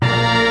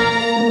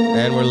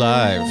we're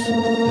live.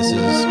 This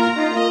is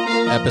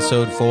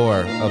episode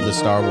 4 of the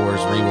Star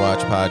Wars Rewatch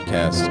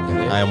podcast.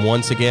 I am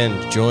once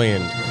again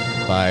joined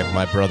by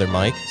my brother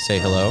Mike. Say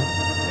hello.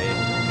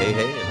 Hey,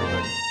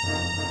 everybody.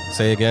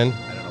 Say again.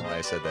 I don't know why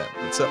I said that.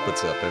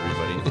 What's up,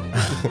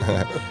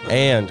 everybody?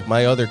 And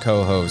my other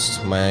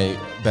co-host, my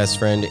best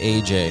friend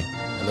AJ.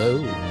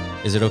 Hello.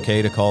 Is it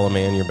okay to call a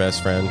man your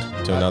best friend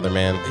to another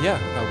man? Yeah,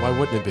 why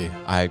wouldn't it be?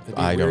 I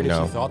don't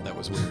know. If you thought that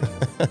was weird.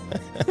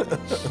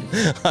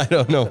 I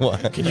don't know why.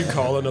 Can you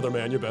call another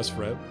man your best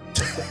friend?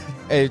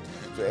 In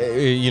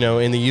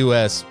the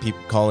U.S.,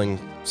 people calling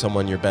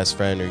someone your best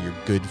friend or your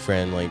good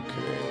friend, like,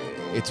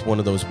 it's one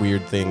of those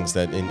weird things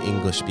that in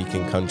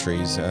English-speaking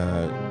countries,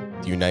 the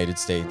United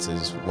States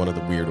is one of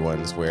the weird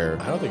ones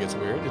where... I don't think it's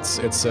weird. It's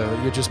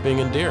you're just being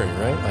endearing,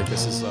 right? Like,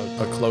 this is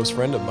a close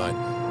friend of mine.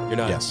 You're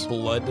not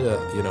blood,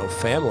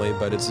 family,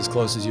 but it's as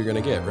close as you're going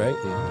to get, right?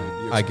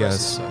 You I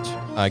guess. as such.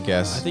 I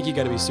guess. I think you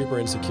got to be super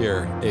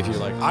insecure if you're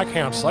like, I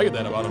can't say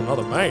that about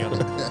another man.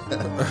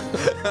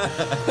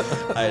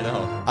 I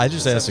know. I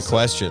just asked a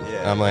question.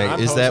 Yeah. I'm like, I'm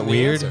is that posing the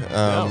weird? answer.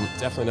 No,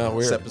 definitely not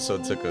weird. This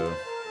episode took a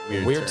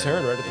weird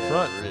turn right at the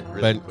front.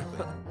 Really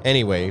But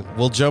anyway,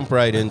 we'll jump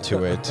right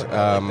into it.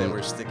 I like that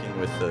we're sticking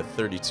with the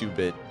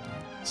 32-bit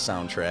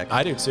soundtrack.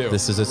 I do too.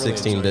 This is a Really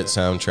 16-bit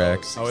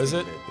soundtrack. Oh, is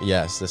it?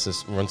 Yes, this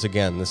is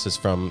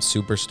from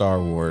Super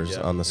Star Wars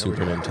on the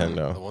Super The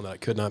Nintendo. one that I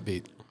could not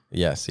beat.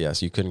 Yes,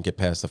 you couldn't get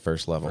past the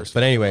first level.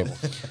 But anyway,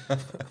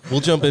 we'll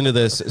jump into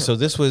this. So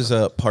this was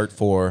part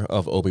 4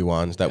 of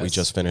Obi-Wan that we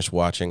just finished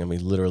watching, and we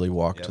literally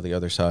walked to the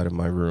other side of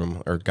my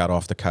room, or got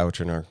off the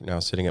couch and are now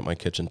sitting at my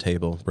kitchen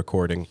table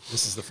recording.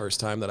 This is the first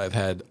time that I've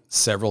had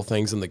several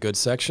things in the good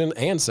section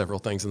and several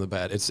things in the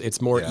bad. It's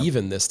more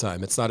even this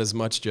time. It's not as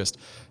much just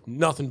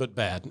nothing but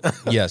bad.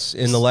 Yes,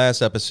 in the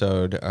last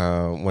episode,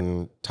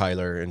 when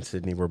Tyler and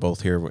Sydney were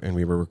both here and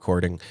we were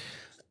recording,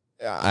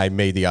 I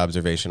made the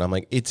observation. I'm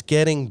like, it's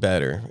getting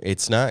better.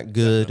 It's not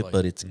good,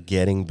 but it's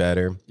getting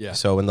better. Yeah.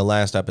 So in the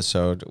last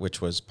episode,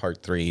 which was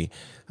part 3,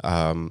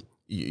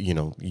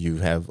 you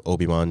have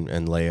Obi-Wan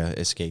and Leia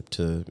escape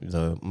to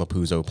the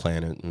Mapuzo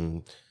planet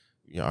and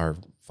are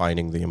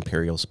finding the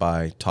Imperial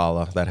spy,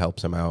 Tala, that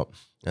helps him out.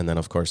 And then,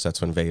 of course,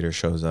 that's when Vader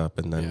shows up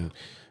and then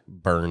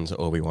burns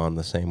Obi-Wan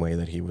the same way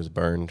that he was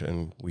burned.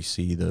 And we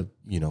see the,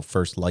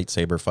 first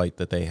lightsaber fight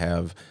that they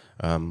have.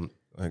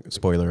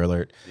 Spoiler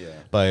alert. Yeah.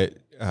 But...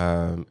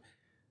 and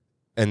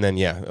then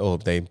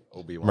they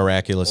Obi-Wan,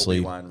 miraculously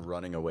Obi-Wan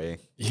running away.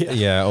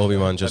 Yeah,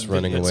 Obi-Wan just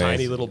running away. A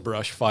tiny little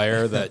brush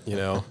fire that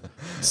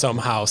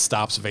somehow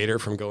stops Vader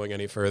from going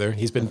any further.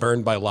 He's been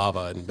burned by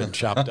lava and been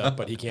chopped up,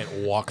 but he can't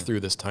walk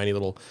through this tiny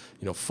little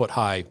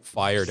foot-high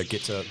fire to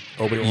get to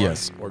Obi-Wan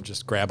or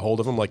just grab hold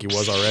of him like he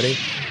was already.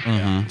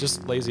 Yeah,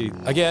 just lazy.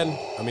 Again,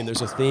 I mean,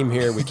 there's a theme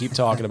here. We keep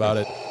talking about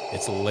it.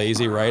 It's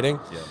lazy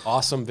writing. Yeah.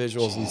 Awesome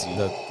visuals. And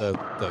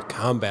the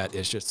combat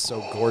is just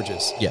so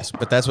gorgeous. Yes,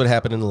 but that's what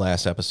happened in the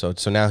last episode.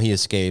 So now he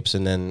escapes,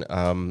 and then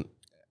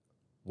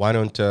why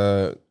don't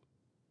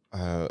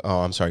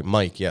I'm sorry,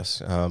 Mike,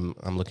 yes.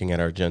 I'm looking at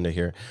our agenda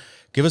here.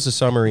 Give us a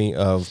summary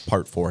of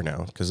part 4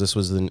 now, because this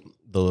was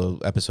the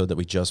episode that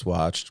we just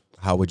watched.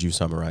 How would you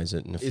summarize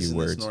it in a few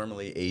words? Isn't this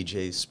normally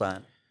AJ's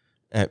spot?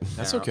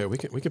 That's okay. We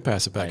can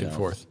pass it back and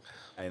forth.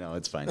 I know,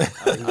 it's fine.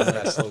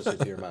 That's closer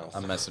to your mouth.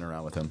 I'm messing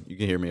around with him. You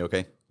can hear me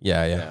okay?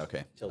 Yeah.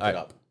 Okay. Tilt it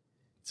up.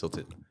 Tilt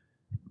it.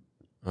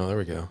 Oh, there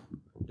we go.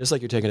 Just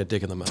like you're taking a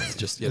dick in the mouth.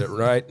 Just get it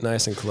right,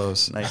 nice and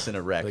close. Nice and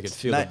erect. I can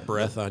feel the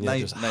breath on you.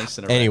 Nice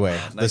and erect. Anyway,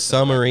 the Nice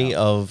summary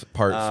of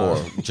part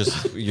 4.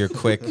 Just your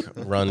quick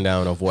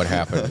rundown of what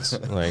happens.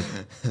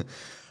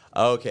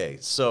 Okay,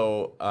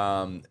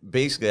 so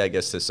basically, I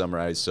guess to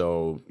summarize,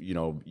 so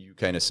you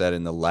kind of said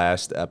in the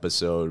last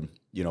episode,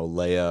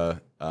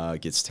 Leia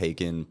gets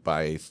taken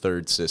by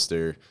third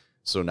sister.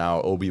 So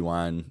now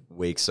Obi-Wan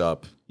wakes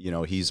up.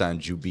 He's on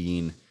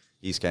Jubin.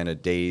 He's kind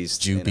of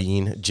dazed.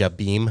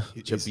 Jabim.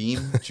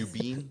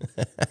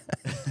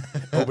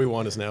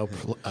 Obi-Wan is now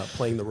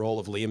playing the role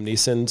of Liam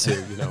Neeson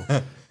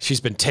to, she's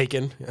been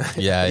taken.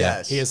 Yeah.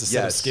 Yes, he has a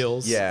set of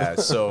skills. Yeah,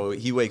 so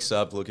he wakes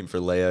up looking for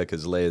Leia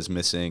because Leia's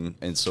missing.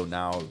 And so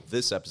now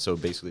this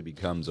episode basically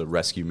becomes a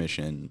rescue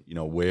mission.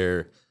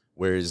 Where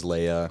is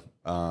Leia?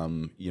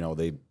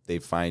 They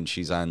find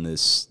she's on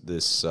this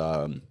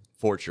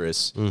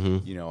fortress,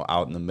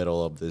 out in the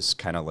middle of this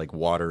kind of like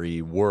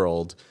watery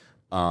world.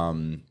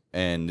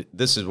 And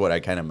this is what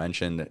I kind of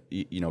mentioned,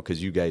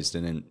 because you guys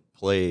didn't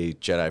play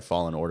Jedi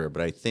Fallen Order,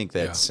 but I think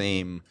that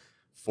same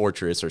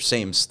fortress or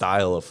same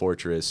style of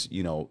fortress,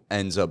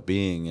 ends up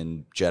being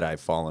in Jedi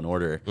Fallen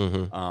Order. I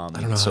don't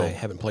know how I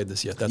haven't played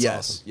this yet. That's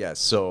awesome. Yes.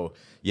 So,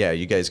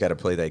 you guys got to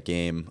play that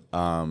game.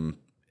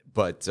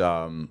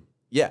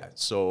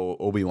 So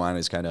Obi-Wan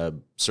is kind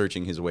of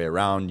searching his way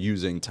around,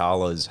 using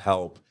Tala's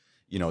help,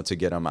 to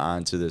get him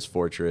onto this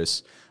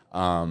fortress.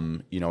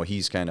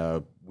 He's kind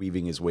of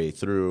weaving his way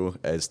through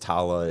as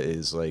Tala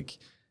is like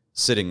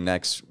sitting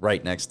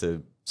right next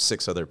to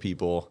 6 other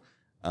people,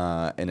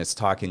 and it's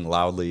talking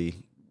loudly,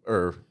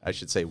 or I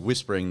should say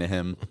whispering to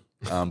him,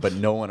 but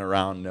no one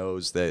around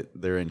knows that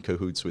they're in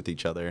cahoots with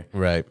each other.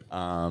 Right.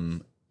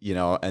 you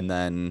know, and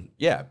then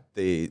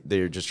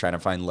they're just trying to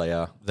find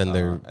Leia. Then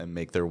they're and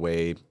make their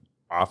way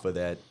off of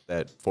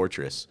that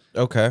fortress.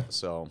 Okay.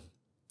 So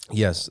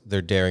yes,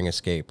 they're daring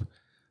escape.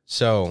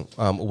 So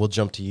we'll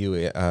jump to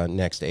you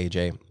next,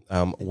 AJ.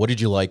 What did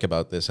you like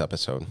about this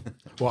episode?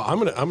 Well, I'm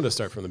gonna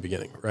start from the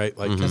beginning, right?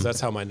 Like, because that's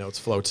how my notes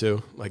flow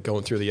too. Like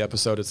going through the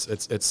episode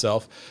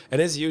itself,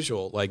 and as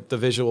usual, like the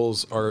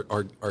visuals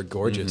are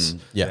gorgeous.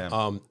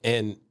 Yeah.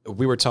 And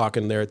we were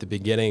talking there at the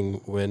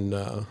beginning when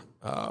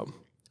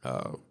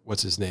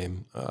what's his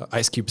name,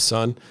 Ice Cube's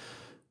son,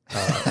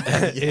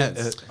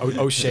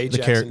 O'Shea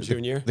Jackson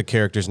Jr. The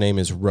character's name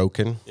is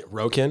Roken.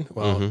 Roken.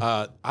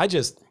 Well,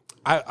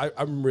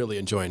 I'm really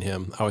enjoying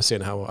him. I was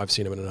saying how I've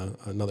seen him in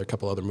another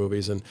couple other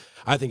movies, and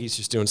I think he's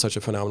just doing such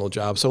a phenomenal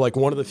job. So, like,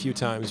 one of the few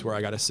times where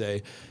I got to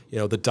say, you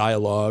know, the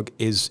dialogue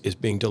is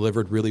being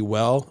delivered really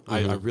well.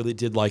 I really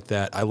did like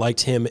that. I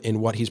liked him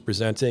in what he's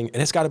presenting,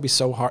 and it's got to be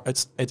so hard.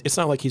 It's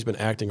not like he's been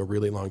acting a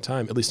really long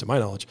time, at least to my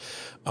knowledge.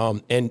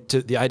 And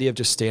to the idea of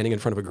just standing in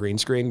front of a green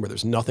screen where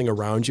there's nothing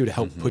around you to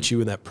help put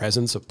you in that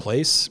presence of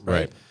place,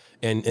 right?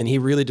 And he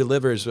really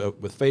delivers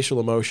with facial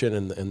emotion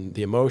and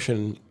the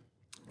emotion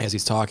as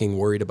he's talking,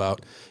 worried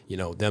about, you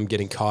know, them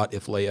getting caught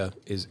if Leia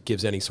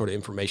gives any sort of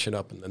information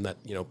up, and then that,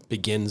 you know,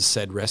 begins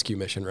said rescue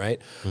mission,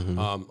 right?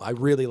 I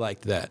really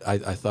liked that.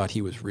 I thought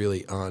he was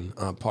really on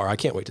par. I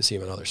can't wait to see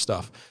him in other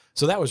stuff.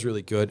 So that was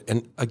really good.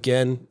 And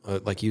again,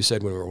 like you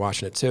said when we were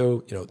watching it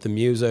too, you know, the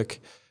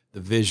music, the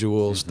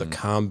visuals, the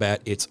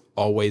combat, it's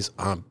always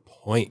on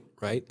point,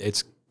 right?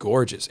 It's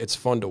gorgeous. It's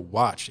fun to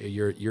watch.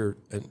 You're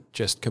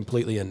just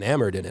completely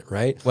enamored in it,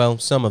 right? Well,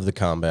 some of the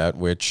combat,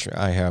 which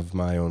I have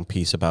my own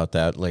piece about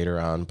that later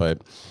on,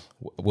 but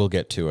we'll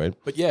get to it.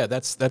 But yeah,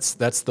 that's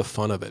the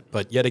fun of it.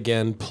 But yet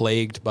again,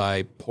 plagued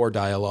by poor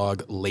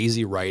dialogue,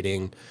 lazy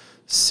writing,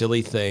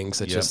 silly things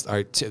that just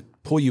are to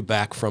pull you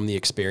back from the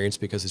experience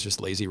because it's just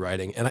lazy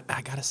writing. And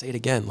I gotta say it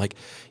again, like,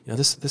 you know,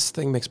 this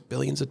thing makes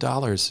billions of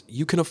dollars.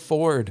 You can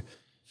afford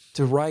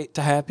to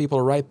have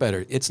people write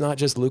better. It's not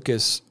just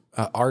Lucas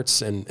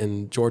Arts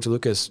and George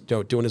Lucas, you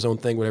know, doing his own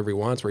thing, whatever he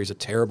wants, where he's a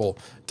terrible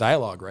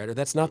dialogue writer.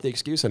 That's not the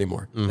excuse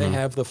anymore. They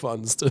have the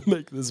funds to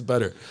make this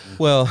better.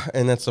 Well,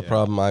 and that's the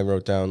problem I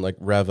wrote down. Like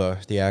Reva,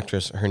 the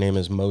actress, her name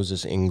is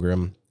Moses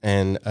Ingram.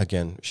 And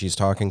again, she's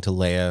talking to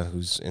Leia,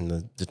 who's in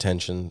the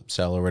detention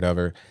cell or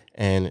whatever.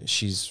 And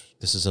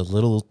this is a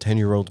little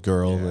 10-year-old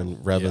girl,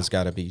 and Reva's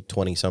got to be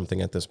 20-something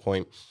at this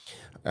point.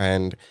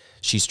 And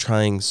she's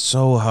trying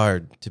so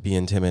hard to be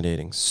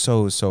intimidating,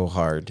 so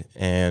hard.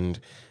 And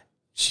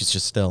she's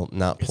just still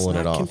not pulling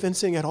it off. It's not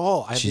convincing at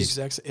all. She's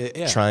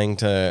trying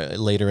to,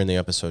 later in the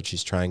episode,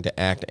 she's trying to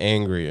act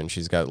angry, and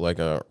she's got like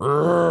a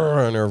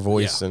in her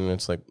voice, and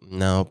it's like,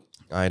 no,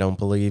 I don't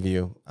believe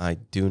you. I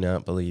do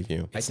not believe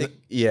you. I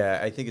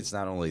think it's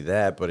not only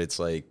that, but it's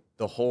like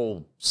the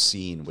whole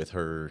scene with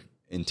her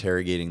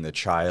interrogating the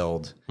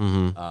child.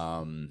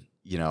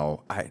 You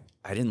know, I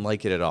didn't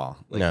like it at all.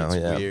 Like,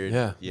 it's weird.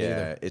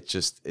 Yeah.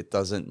 It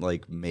doesn't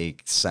like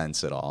make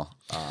sense at all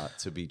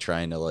to be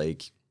trying to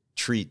like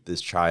treat this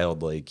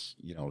child like,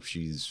 you know,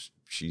 she's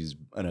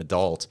an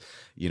adult,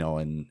 you know,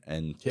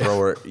 and throw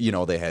her, you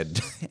know, they had,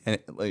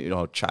 you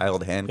know,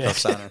 child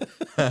handcuffs on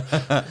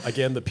her.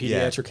 Again, the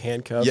pediatric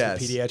handcuffs, the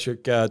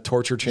pediatric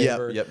torture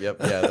chamber. Yep.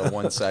 Yeah, the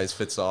one size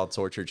fits all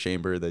torture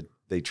chamber that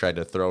they tried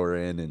to throw her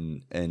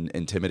in and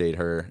intimidate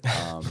her.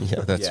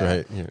 That's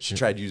right. Yeah. She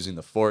tried using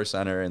the Force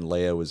on her, and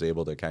Leia was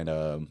able to kind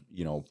of,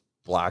 you know,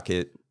 block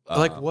it.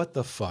 Like, what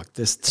the fuck?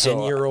 This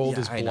 10-year-old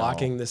is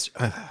blocking this.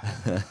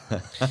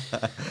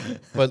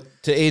 But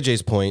to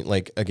AJ's point,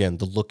 like, again,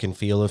 the look and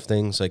feel of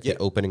things, like the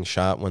opening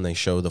shot when they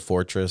show the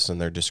fortress and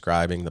they're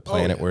describing the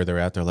planet where they're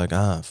at, they're like,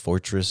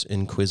 Fortress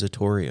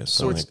Inquisitorius.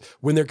 So it's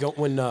like,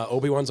 when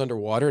Obi-Wan's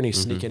underwater and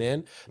he's sneaking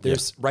in,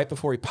 there's right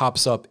before he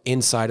pops up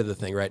inside of the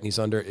thing, right? And he's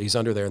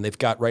under there, and they've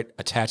got right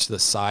attached to the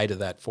side of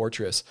that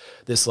fortress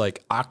this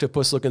like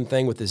octopus looking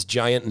thing with this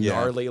giant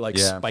gnarly like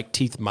spike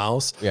teeth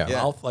mouth.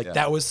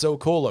 That was so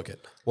cool looking.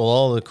 Well,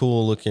 all the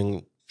cool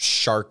looking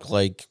shark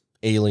like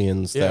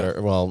aliens that are,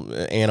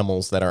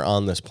 animals that are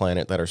on this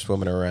planet that are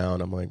swimming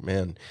around. I'm like,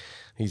 man,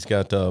 he's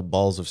got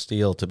balls of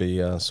steel to be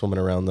swimming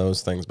around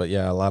those things. But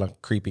yeah, a lot of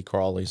creepy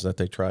crawlies that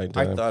they tried to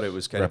I thought it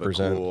was kind of a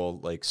cool,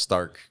 like,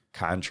 stark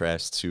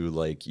contrast to,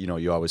 like, you know,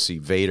 you always see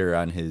Vader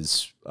on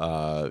his,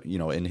 you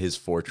know, in his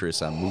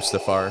fortress on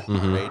Mustafar,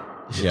 right?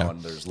 You know,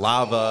 and there's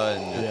lava.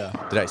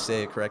 And did I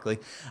say it correctly?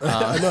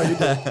 No, you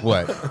did.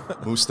 What?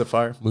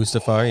 Mustafar?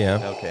 Mustafar,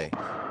 yeah. Okay.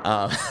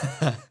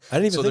 I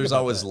didn't even so think there's about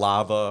always that.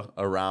 lava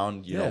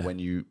around, you know, when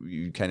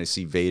you kind of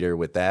see Vader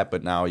with that,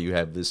 but now you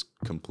have this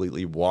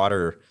completely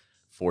water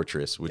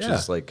fortress, which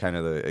is like kind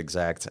of the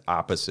exact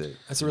opposite.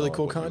 That's a really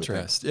cool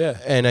contrast. Yeah.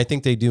 And I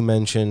think they do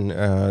mention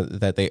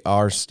that they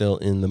are still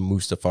in the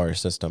Mustafar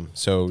system.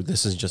 So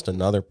this is just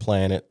another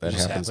planet that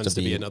happens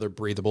to be another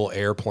breathable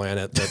air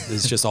planet that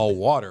is just all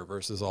water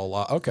versus all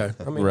lava. Okay.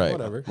 I mean,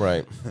 whatever.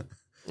 Right.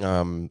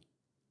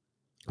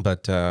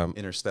 But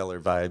Interstellar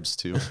vibes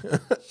too.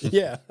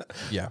 Yeah.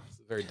 Yeah. It's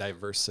a very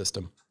diverse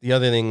system. The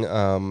other thing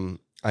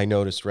I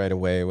noticed right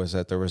away was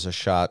that there was a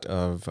shot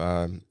of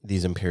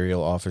these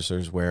Imperial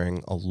officers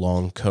wearing a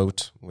long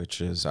coat,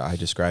 which is, I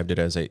described it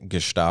as a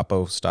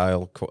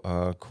Gestapo-style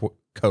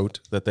coat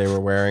that they were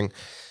wearing.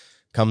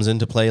 Comes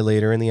into play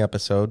later in the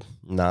episode,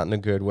 not in a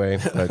good way,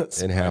 but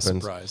it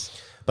happens.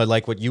 Surprise. But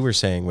like what you were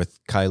saying with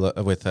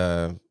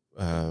Reva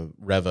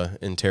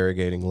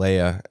interrogating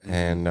Leia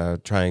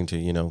and trying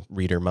to,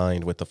 read her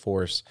mind with the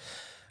Force.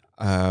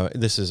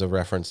 This is a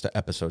reference to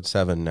Episode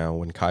 7 now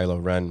when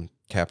Kylo Ren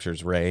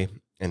captures Rey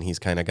and he's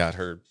kind of got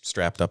her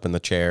strapped up in the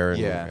chair.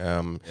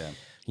 And,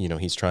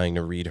 he's trying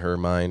to read her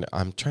mind.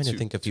 I'm trying to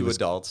think if he was...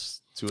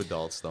 Two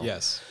adults, though.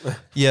 Yes.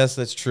 Yes,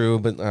 that's true.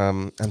 But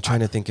I'm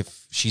trying to think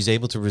if she's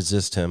able to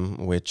resist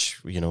him,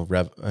 which,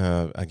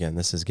 again,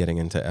 this is getting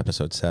into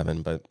Episode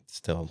 7, but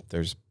still,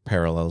 there's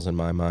parallels in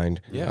my mind.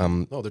 Yeah.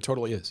 No, there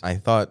totally is. I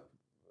thought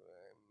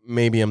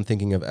maybe I'm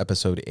thinking of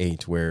Episode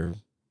 8 where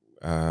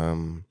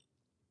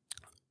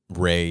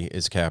Rey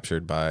is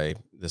captured by,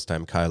 this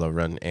time, Kylo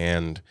Ren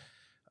and,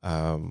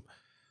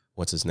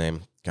 what's his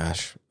name?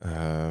 Gosh,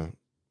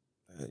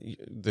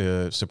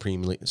 the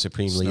supreme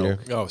leader.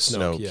 Oh,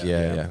 Snoke.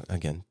 Yeah.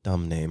 Again,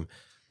 dumb name.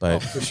 But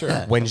for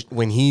sure.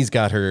 when he's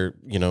got her,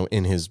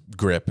 in his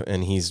grip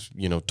and he's,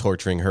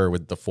 torturing her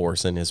with the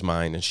Force in his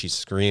mind and she's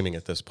screaming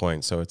at this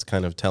point. So it's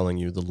kind of telling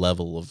you the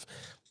level of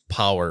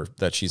power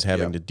that she's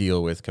having to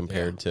deal with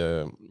compared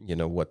to,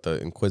 what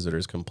the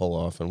Inquisitors can pull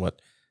off and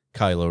what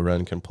Kylo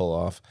Ren can pull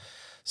off.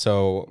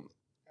 So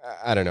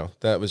I don't know.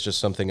 That was just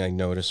something I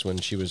noticed when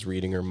she was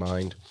reading her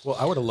mind. Well,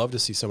 I would have loved to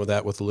see some of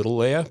that with little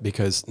Leia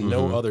because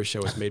no other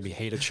show has made me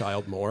hate a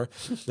child more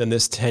than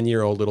this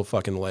 10-year-old little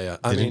fucking Leia.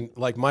 I mean,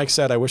 like Mike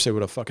said, I wish they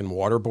would have fucking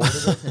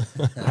waterboarded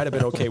her. I'd have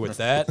been okay with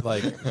that.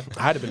 Like,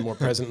 I'd have been more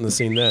present in the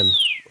scene then.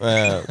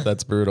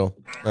 That's brutal.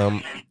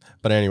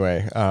 But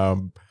anyway,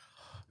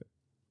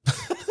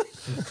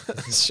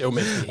 This show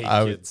makes me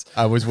hate kids.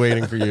 I was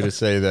waiting for you to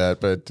say that,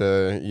 but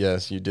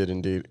yes, you did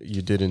indeed.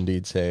 You did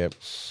indeed say it.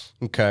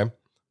 Okay.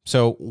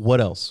 So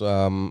what else?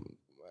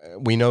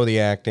 We know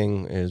the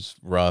acting is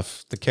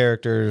rough. The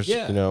characters,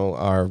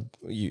 are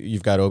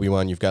you've got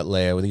Obi-Wan, you've got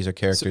Leia. Well, these are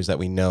characters that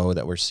we know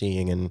that we're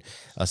seeing in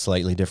a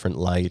slightly different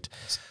light.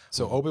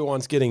 So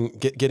Obi-Wan's getting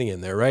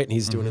in there, right? And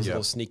he's doing his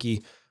little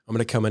sneaky, I'm going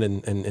to come in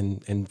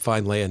and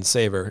find Leia and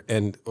save her.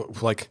 And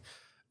like,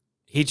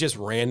 he just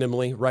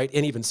randomly, right?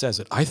 And even says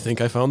it, I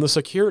think I found the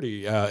secure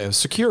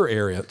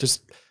area.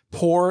 Just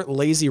poor,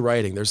 lazy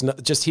writing.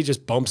 He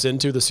just bumps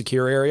into the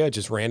secure area,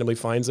 just randomly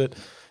finds it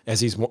as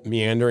he's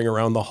meandering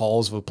around the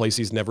halls of a place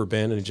he's never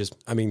been.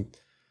 And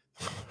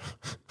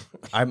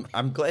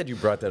I'm glad you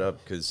brought that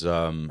up because,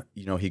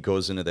 he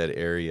goes into that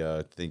area,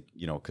 I think,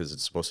 because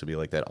it's supposed to be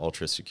like that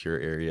ultra secure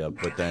area,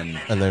 but then...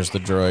 And there's the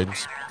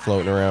droids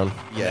floating around.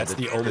 Yeah, that's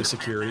the only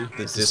security.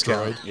 The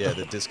discount,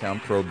 the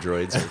discount probe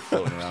droids are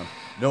floating around.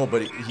 No,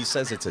 but he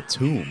says it's a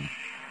tomb.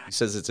 He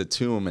says it's a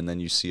tomb, and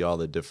then you see all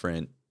the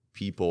different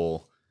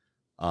people,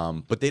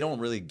 but they don't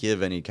really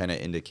give any kind of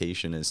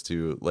indication as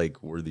to,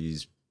 like, were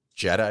these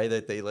Jedi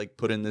that they like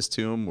put in this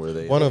tomb? Were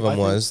they? One of them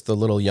was the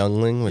little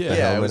youngling with the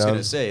helmet on. I was going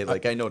to say,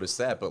 like, I noticed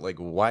that, but like,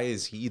 why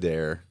is he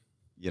there?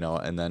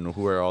 And then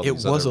who are all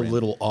these? It was a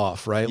little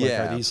off, right? Like,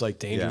 are these like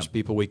dangerous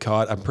people we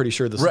caught? I'm pretty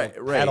sure this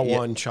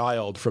Padawan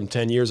child from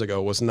 10 years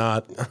ago was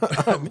not.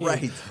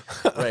 Right.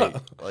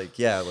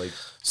 Like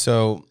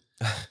so.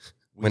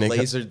 We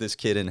lasered this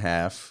kid in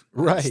half,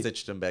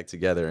 stitched him back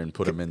together, and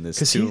put him in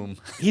this tomb.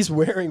 He's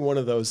wearing one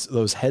of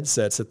those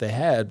headsets that they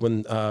had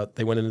when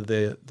they went into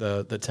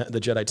the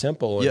Jedi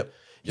Temple. And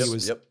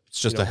It's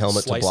just a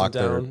helmet to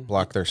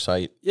block their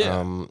sight,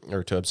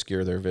 or to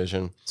obscure their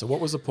vision. So what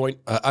was the point?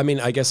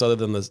 I guess other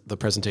than the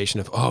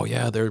presentation of,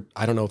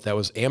 I don't know if that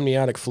was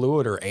amniotic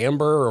fluid or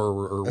amber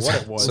or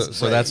what it was.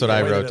 So that's what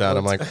I wrote down.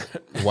 I'm like,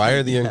 why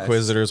are the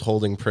Inquisitors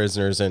holding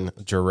prisoners in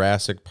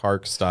Jurassic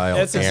Park style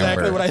That's amber?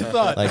 exactly what I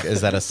thought. Like,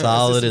 is that a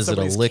solid? Is it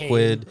a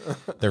liquid?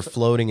 They're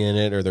floating in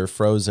it, or they're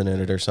frozen in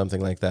it, or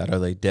something like that. Are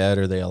they dead?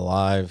 Are they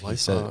alive? He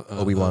said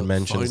Obi-Wan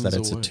mentions that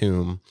it's a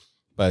tomb.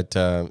 But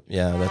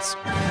that's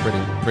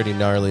pretty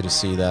gnarly to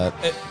see that.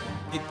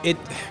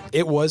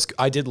 It was.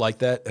 I did like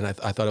that, and I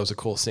thought it was a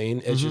cool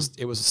scene. It's just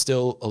it was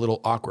still a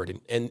little awkward,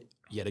 and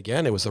yet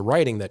again, it was the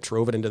writing that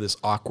drove it into this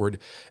awkward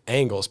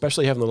angle,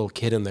 especially having the little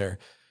kid in there.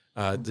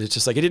 It's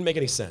just like it didn't make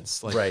any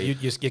sense. Like you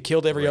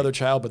killed every other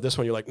child, but this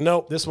one you're like,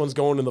 nope, this one's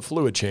going in the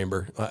fluid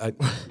chamber.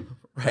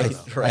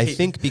 I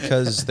think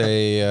because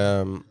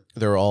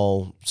they're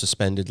all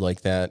suspended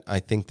like that. I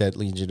think that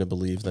leads you to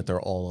believe that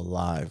they're all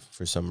alive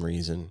for some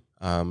reason.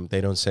 They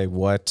don't say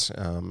what.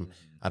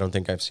 I don't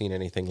think I've seen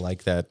anything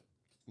like that,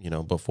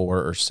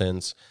 before or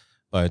since.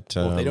 But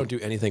if they don't do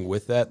anything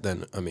with that,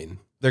 then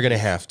they're gonna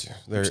have to.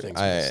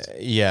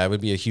 It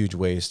would be a huge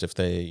waste if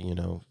they,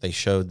 they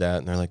showed that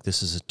and they're like,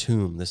 "This is a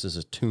tomb. This is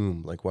a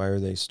tomb." Like, why are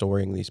they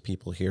storing these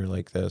people here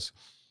like this?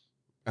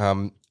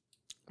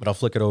 But I'll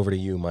flick it over to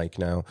you, Mike,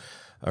 now.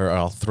 Or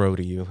I'll throw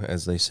to you,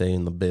 as they say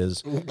in the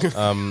biz. This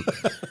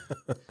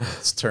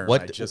term I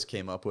just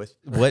came up with.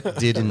 What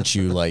didn't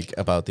you like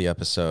about the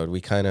episode?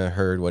 We kind of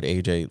heard what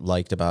AJ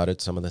liked about it,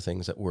 some of the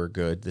things that were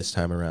good this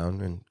time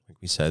around. And like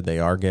we said, they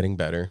are getting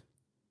better.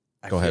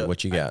 Go ahead,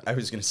 what you got? I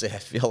was going to say, I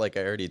feel like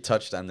I already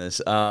touched on this.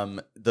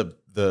 And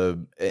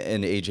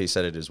AJ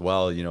said it as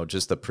well, you know,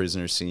 just the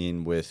prisoner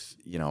scene with,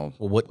 you know.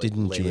 Well, what like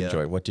didn't you Leia.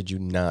 enjoy? What did you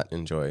not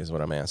enjoy is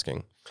what I'm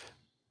asking.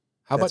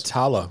 How about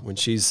Tala when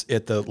she's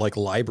at the like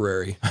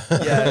library?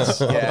 Yes,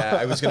 yeah,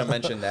 I was gonna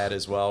mention that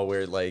as well.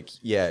 Where like,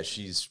 yeah,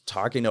 she's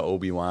talking to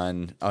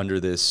Obi-Wan under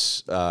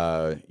this,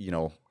 you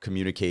know,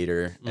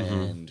 communicator,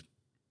 and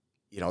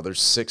you know,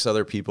 there's 6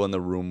 other people in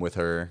the room with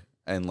her,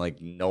 and like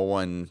no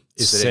one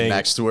is sitting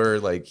next to her.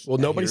 Like, well,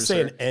 nobody's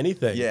saying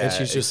anything. Yeah, and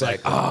she's just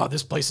like, oh,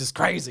 this place is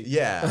crazy.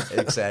 Yeah,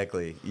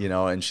 exactly. You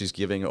know, and she's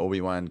giving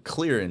Obi-Wan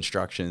clear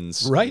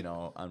instructions, right, you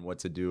know, on what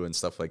to do and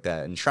stuff like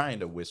that, and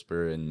trying to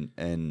whisper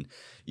and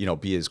you know,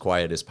 be as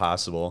quiet as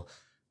possible.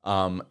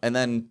 And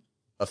then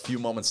a few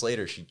moments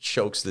later, she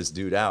chokes this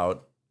dude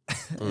out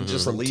and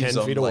just from leaves 10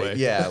 him feet like, away.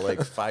 yeah,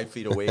 like 5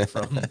 feet away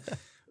from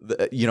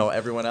you know,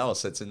 everyone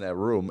else that's in that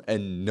room,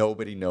 and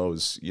nobody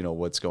knows, you know,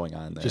 what's going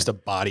on there. Just a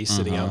body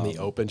sitting out in the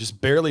open,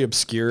 just barely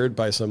obscured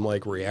by some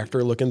like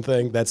reactor looking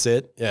thing. That's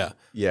it. Yeah.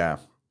 Yeah.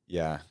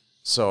 Yeah.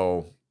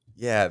 So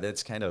yeah,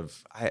 that's kind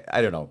of,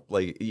 I don't know,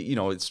 like, you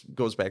know, it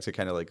goes back to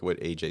kind of like what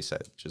AJ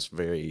said, just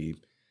very,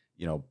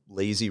 you know,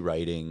 lazy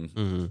writing,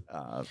 you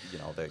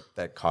know,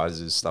 that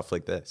causes stuff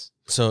like this.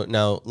 So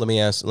now let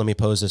me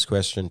pose this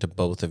question to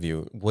both of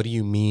you. What do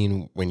you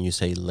mean when you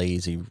say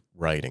lazy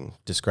writing?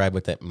 Describe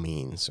what that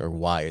means or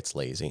why it's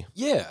lazy.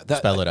 Yeah.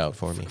 Spell it out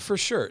for me. For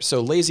sure.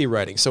 So lazy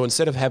writing. So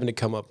instead of having to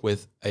come up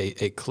with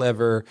a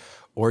clever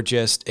or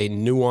just a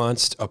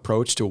nuanced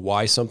approach to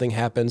why something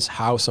happens,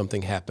 how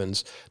something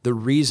happens, the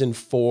reason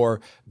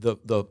for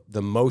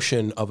the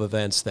motion of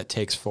events that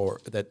takes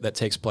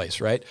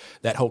place, right?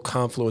 That whole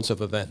confluence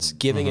of events,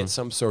 giving it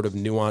some sort of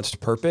nuanced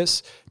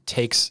purpose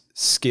takes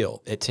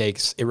skill.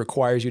 It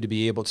requires you to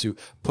be able to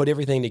put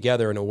everything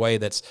together in a way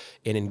that's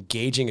an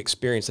engaging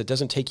experience that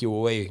doesn't take you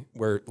away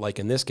where, like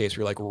in this case,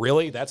 you're like,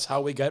 really? That's how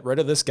we got rid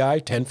of this guy?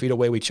 10 feet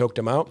away, we choked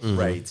him out?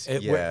 Right.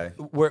 Yeah.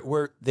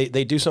 Where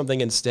they do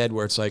something instead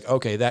where it's like,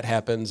 okay, that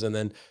happens, and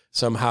then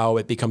somehow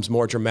it becomes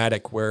more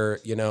dramatic where,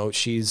 you know,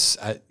 she's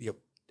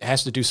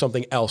has to do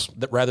something else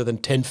that rather than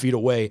 10 feet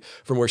away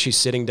from where she's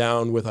sitting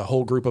down with a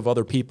whole group of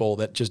other people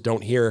that just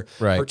don't hear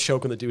her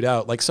choking the dude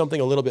out. Like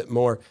something a little bit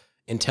more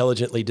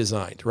intelligently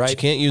designed, right? You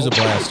can't use a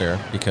blaster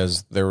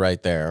because they're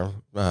right there.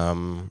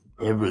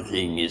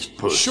 Everything is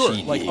proceeding.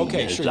 Sure, like,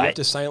 okay, sure, you have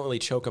to silently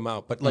choke him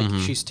out, but like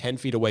she's 10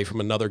 feet away from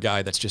another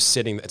guy that's just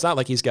sitting. It's not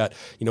like he's got,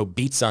 you know,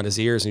 beats on his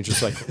ears and he's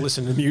just like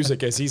listening to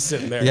music as he's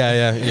sitting there.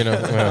 Yeah, you know.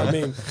 I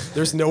mean,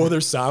 there's no other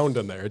sound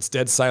in there. It's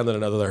dead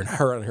silent other than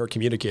her on her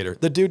communicator.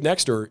 The dude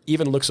next to her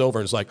even looks over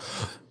and is like,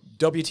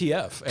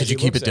 WTF. Could you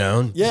keep it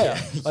down?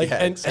 Yeah. Like, Yeah,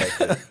 and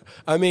exactly.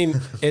 I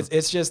mean,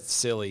 it's just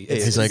silly.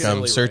 He's like,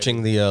 I'm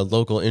searching the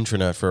local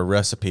intranet for a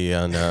recipe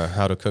on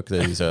how to cook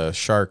these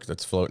shark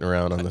that's floating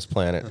around on this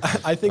planet.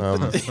 I think,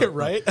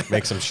 right?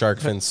 Make some shark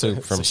fin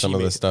soup from some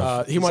of this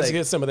stuff. He wants to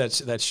get some of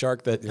that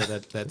shark,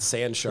 that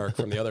sand shark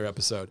from the other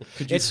episode.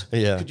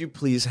 Could you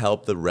please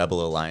help the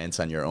Rebel Alliance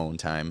on your own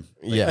time?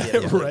 Like,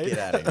 Yeah. Right. Get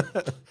out of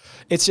here.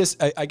 It's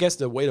just, I guess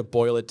the way to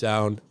boil it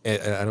down,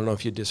 and I don't know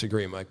if you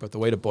disagree, Mike, but the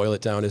way to boil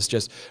it down is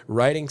just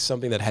writing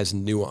something that has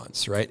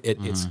nuance, right?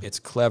 It's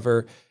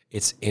clever,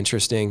 it's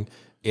interesting,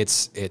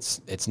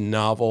 it's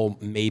novel,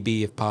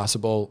 maybe if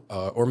possible,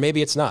 or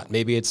maybe it's not.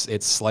 Maybe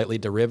it's slightly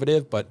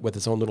derivative, but with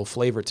its own little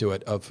flavor to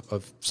it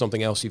of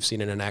something else you've seen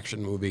in an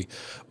action movie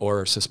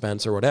or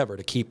suspense or whatever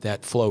to keep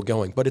that flow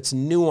going. But it's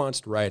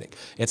nuanced writing.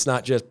 It's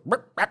not just,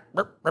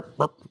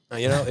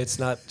 you know, it's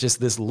not just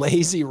this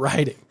lazy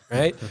writing.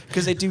 Right?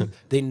 Because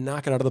they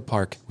knock it out of the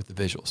park with the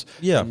visuals.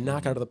 Yeah. They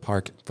knock it out of the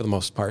park, for the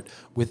most part,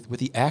 with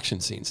the action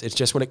scenes. It's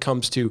just when it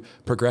comes to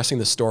progressing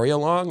the story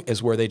along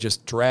is where they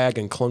just drag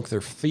and clunk their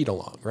feet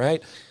along,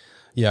 right?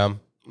 Yeah.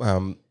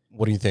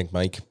 What do you think,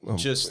 Mike?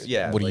 Just,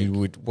 yeah.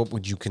 What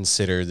would you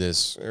consider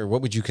this, or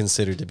what would you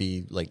consider to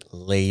be like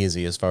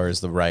lazy as far as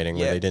the writing,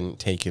 where they didn't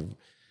take it?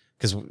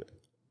 Because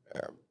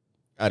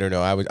I don't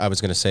know. I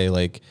was going to say,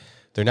 like,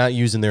 they're not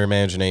using their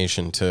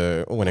imagination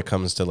to when it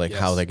comes to like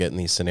how they get in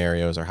these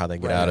scenarios or how they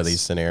get out of these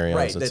scenarios.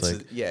 Right. It's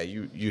like,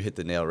 You hit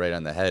the nail right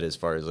on the head as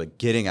far as like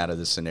getting out of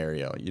the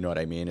scenario. You know what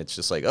I mean? It's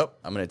just like, oh,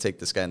 I'm going to take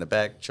this guy in the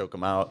back, choke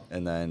him out,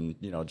 and then,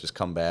 you know, just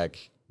come back.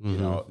 You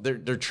know,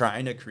 they're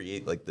trying to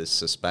create like this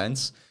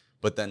suspense,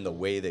 but then the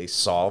way they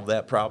solve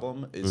that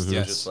problem is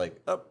they're just like,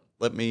 oh,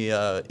 let me,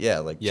 choke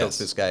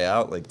this guy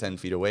out like 10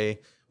 feet away.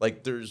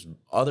 Like there's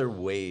other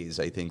ways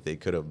I think they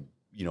could have,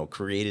 you know,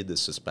 created the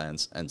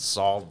suspense and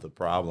solved the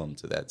problem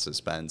to that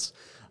suspense,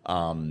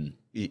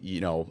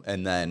 you know,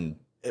 and then,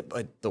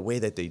 but the way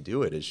that they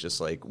do it is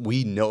just like,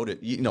 we notice,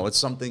 you know, it's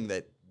something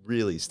that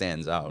really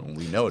stands out and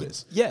we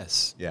notice.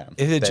 Yes. Yeah.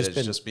 It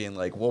It's just being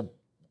like, well,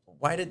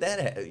 why did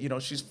that, you know,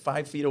 she's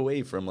 5 feet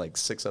away from like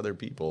 6 other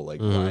people. Like,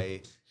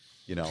 why,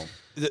 you know.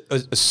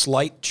 A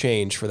slight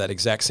change for that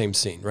exact same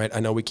scene, right? I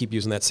know we keep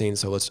using that scene,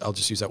 so I'll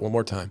just use that one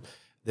more time.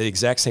 The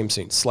exact same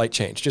scene, slight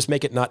change. Just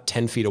make it not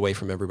 10 feet away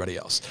from everybody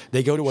else.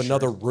 They go to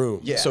another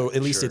room. Yeah, so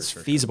at least it's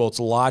feasible. It's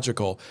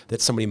logical that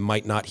somebody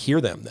might not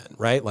hear them then,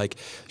 right? Like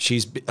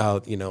she's,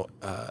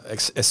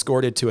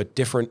 escorted to a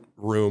different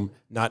room,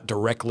 not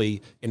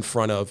directly in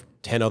front of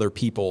 10 other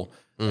people.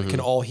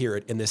 Can all hear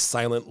it in this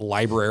silent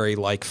library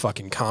like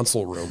fucking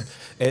console room.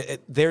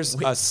 There's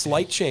a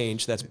slight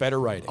change that's better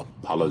writing.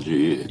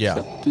 Apology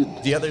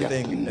accepted. The other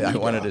thing I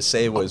wanted to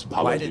say was,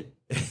 why did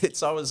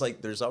it's always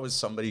like there's always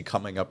somebody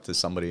coming up to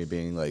somebody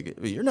being like,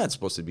 you're not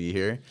supposed to be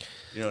here.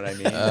 You know what I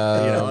mean?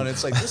 And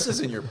it's like, this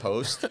isn't your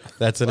post.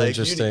 That's an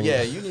interesting.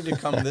 You need to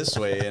come this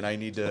way, and I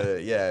need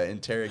to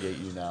interrogate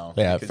you now.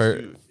 Yeah,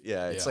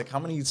 it's like, how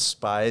many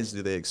spies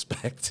do they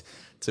expect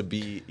to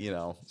be?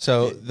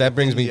 So that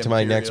brings me to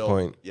my next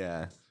point.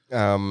 Yeah.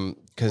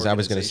 Because I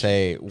was going to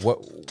say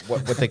what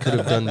they could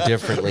have done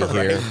differently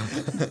here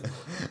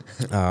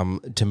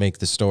to make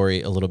the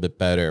story a little bit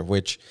better.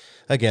 Which,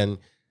 again,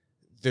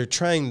 they're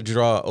trying to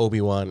draw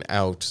Obi-Wan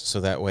out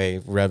so that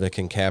way Reva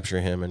can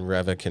capture him and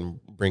Reva can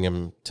bring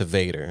him to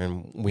Vader.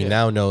 And we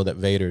now know that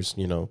Vader's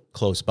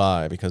close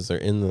by because they're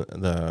in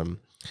the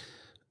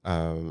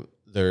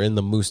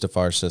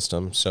Mustafar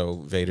system.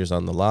 So Vader's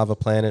on the lava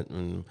planet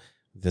and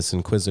this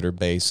Inquisitor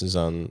base is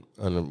on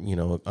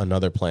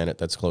another planet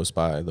that's close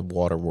by, the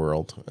water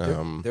world.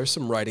 There's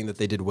some writing that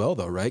they did well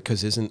though, right?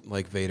 Because isn't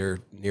like Vader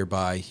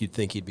nearby? You'd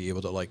think he'd be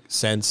able to like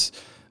sense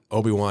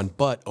Obi-Wan,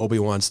 but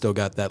Obi-Wan still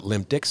got that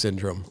limp dick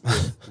syndrome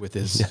with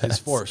his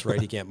force, right?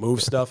 He can't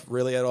move stuff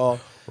really at all.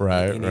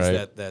 Right, he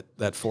needs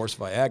that force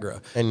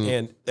Viagra.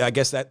 And I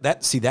guess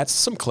that's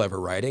some clever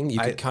writing. You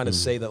could kind of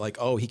say that like,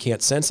 oh, he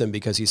can't sense him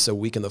because he's so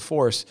weak in the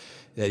force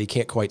that he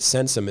can't quite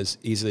sense him as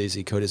easily as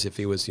he could as if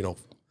he was,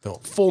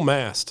 full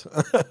mast.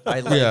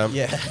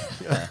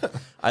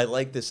 I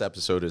like this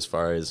episode as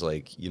far as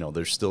like,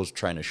 they're still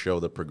trying to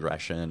show the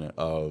progression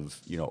of,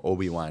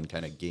 Obi-Wan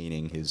kind of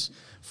gaining his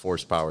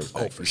force powers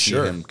back. Oh, for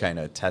sure. Him kind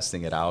of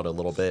testing it out a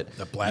little bit.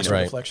 The blaster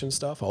reflection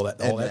stuff, all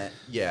that.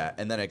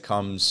 And then it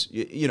comes,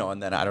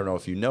 and then I don't know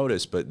if you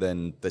noticed, but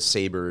then the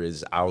saber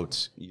is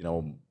out,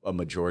 a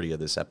majority of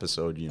this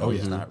episode.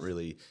 He's not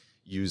really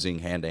using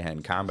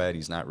hand-to-hand combat.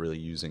 He's not really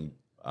using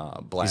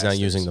blasters. He's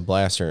not using the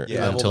blaster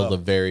until the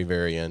very,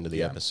 very end of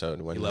the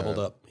episode. When he leveled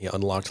up. He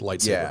unlocked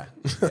lightsaber.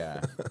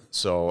 Yeah.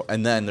 So,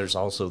 and then there's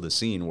also the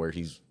scene where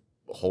he's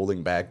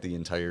holding back the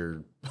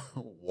entire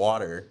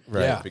water,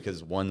 right? Yeah.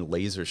 Because one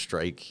laser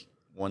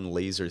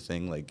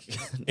thing, like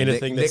in a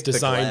thing that's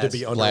designed to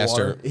be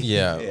underwater.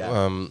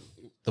 Blaster.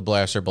 The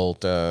blaster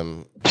bolt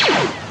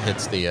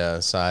hits the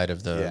side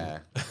of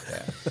the.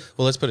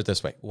 Well, let's put it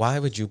this way: why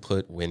would you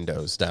put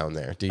windows down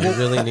there? Do you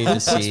really need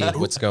to see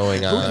what's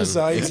going on?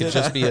 It could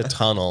just be a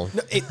tunnel.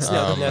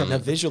 Now,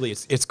 visually,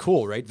 it's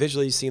cool, right?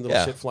 Visually, you see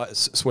little shit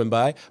swim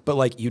by, but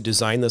like you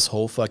design this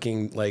whole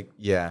fucking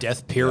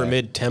death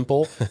pyramid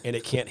temple, and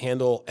it can't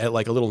handle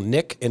like a little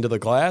nick into the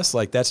glass.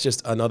 Like that's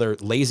just another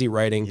lazy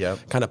writing,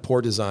 kind of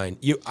poor design.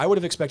 I would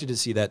have expected to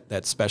see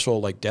that special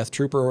like Death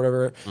Trooper or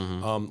whatever,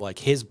 like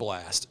his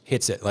blast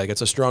hits it. Like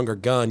it's a stronger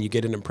gun. You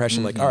get an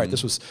impression like, all right,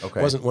 this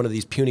wasn't one of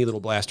these puny little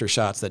blaster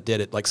shots that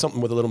did it. Like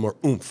something with a little more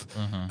oomph.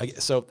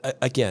 So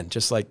again,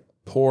 just like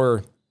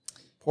poor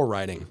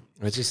writing.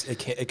 It's just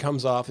it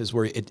comes off as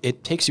where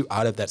it takes you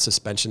out of that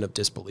suspension of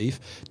disbelief.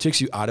 It takes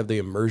you out of the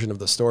immersion of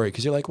the story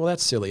because you're like, well,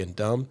 that's silly and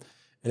dumb,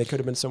 and it could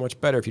have been so much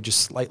better if you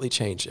just slightly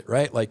changed it,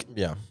 right? Like,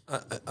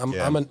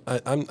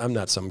 I'm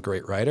not some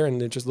great writer,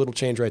 and just a little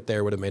change right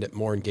there would have made it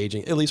more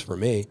engaging, at least for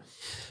me.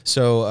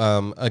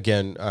 So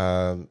again,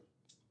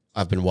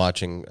 I've been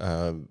watching.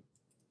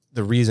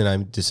 The reason I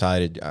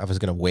decided I was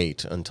going to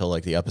wait until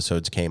like the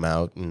episodes came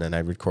out and then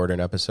I'd record an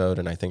episode.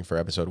 And I think for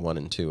episode 1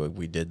 and 2,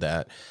 we did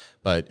that.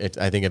 But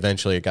I think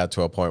eventually it got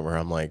to a point where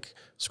I'm like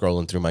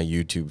scrolling through my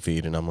YouTube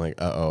feed and I'm like,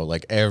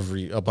 like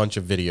a bunch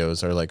of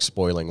videos are like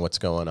spoiling what's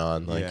going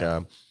on. Like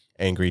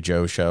Angry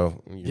Joe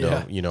show,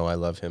 I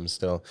love him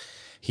still.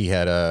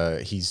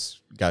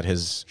 He's got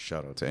his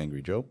shout out to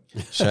Angry Joe.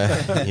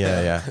 Angry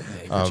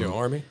Joe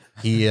Army.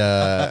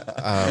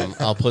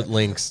 I'll put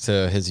links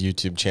to his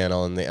YouTube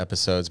channel in the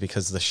episodes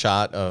because the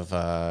shot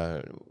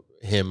of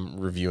him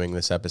reviewing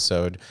this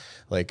episode,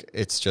 like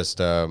it's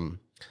just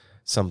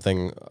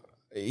something.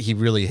 He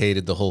really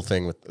hated the whole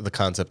thing with the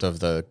concept of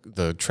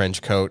the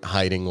trench coat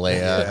hiding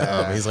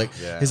Leia. He's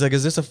like,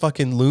 is this a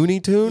fucking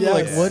Looney Tune?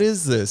 What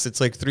is this?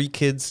 It's like 3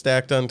 kids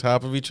stacked on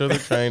top of each other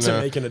trying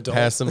to make an adult.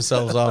 Pass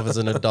themselves off as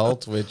an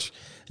adult, which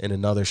in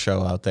another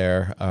show out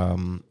there,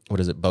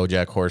 what is it,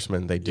 BoJack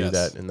Horseman, they do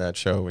that in that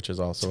show, which is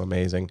also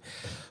amazing.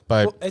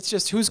 But it's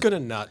just, who's going to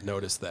not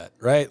notice that,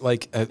 right?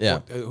 Like,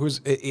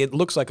 it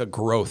looks like a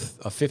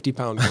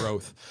 50-pound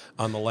growth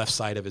on the left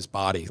side of his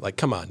body. Like,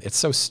 come on, it's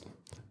so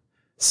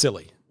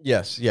silly.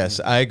 Yes,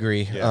 I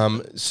agree. Yeah.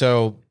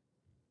 So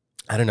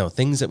I don't know,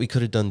 things that we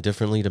could have done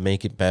differently to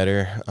make it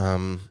better.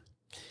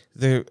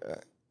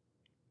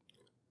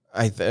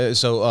 What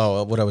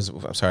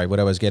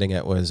I was getting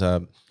at was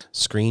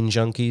Screen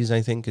Junkies,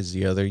 I think, is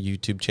the other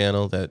YouTube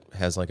channel that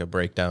has like a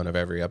breakdown of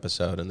every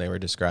episode, and they were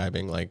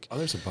describing like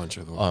there's a bunch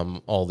of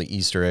them. All the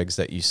Easter eggs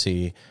that you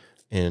see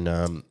in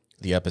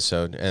the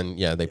episode, and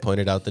yeah, they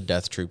pointed out the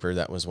Death Trooper.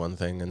 That was one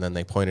thing, and then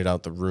they pointed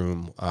out the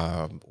room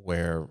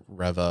where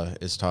Reva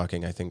is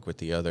talking, I think, with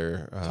the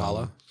other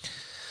Tala.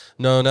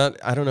 No,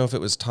 I don't know if it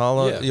was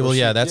Tala.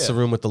 That's the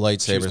room with the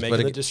lightsabers. She was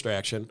making the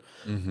distraction.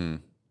 Mm-hmm.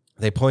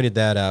 They pointed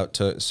that out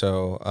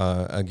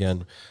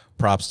again,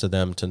 props to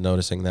them to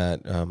noticing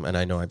that. And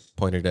I know I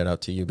pointed it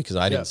out to you because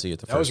I didn't see it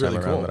the first time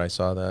around that I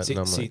saw that.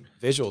 See,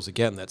 visuals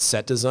again, that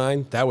set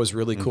design, that was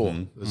really cool.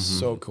 It was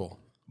so cool.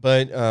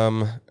 But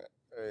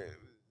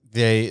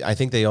I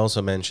think they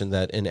also mentioned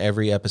that in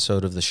every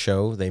episode of the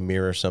show, they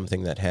mirror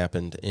something that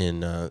happened in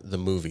the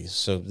movies.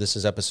 So this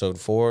is episode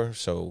 4.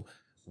 So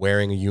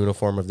wearing a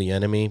uniform of the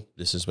enemy,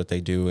 this is what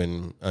they do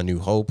in A New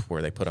Hope,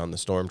 where they put on the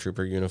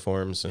stormtrooper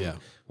uniforms. And,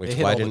 they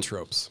hit all the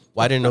tropes.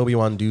 Why didn't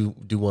Obi-Wan do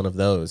one of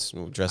those?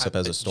 Dress up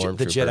as a stormtrooper.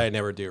 The Jedi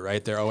never do,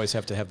 right? They always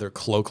have to have their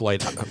cloak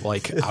like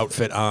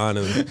outfit on,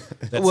 and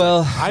that's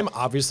I'm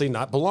obviously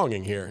not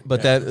belonging here.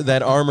 But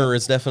that armor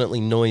is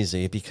definitely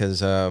noisy because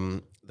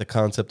the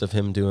concept of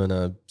him doing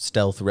a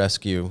stealth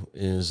rescue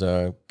is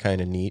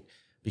kind of neat.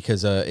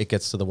 Because it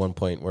gets to the one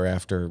point where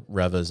after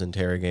Reva's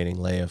interrogating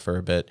Leia for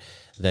a bit,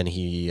 then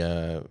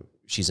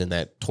she's in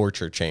that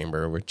torture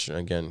chamber, which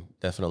again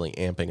definitely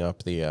amping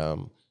up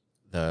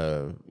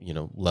the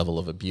level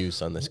of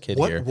abuse on this kid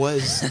here. What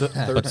was the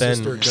third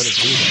sister going to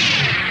do?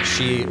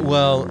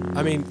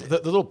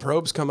 The little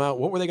probes come out.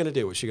 What were they going to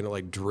do? Was she going to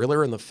like drill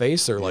her in the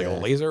face or like a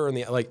laser in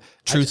the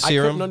truth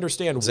serum? I couldn't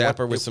understand. Zap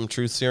her with some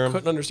truth serum.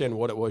 Couldn't understand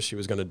what it was she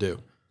was going to do.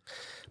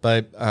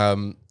 But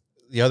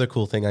the other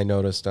cool thing I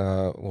noticed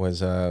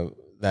was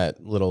that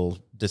little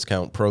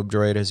discount probe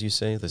droid, as you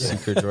say, the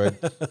seeker droid.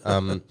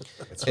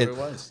 That's what it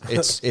was.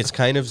 It's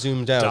kind of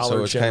zoomed out,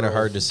 so it's kind of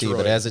hard to see. Droid.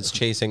 But as it's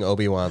chasing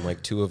Obi-Wan,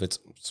 like 2 of its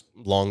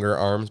longer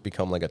arms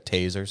become like a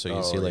taser, so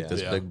you see like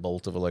this big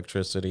bolt of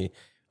electricity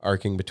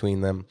arcing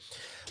between them.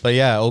 But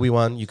yeah,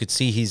 Obi-Wan, you could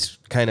see he's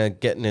kind of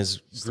getting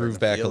his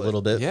groove back a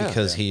little bit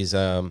because he's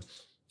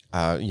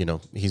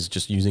he's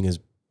just using his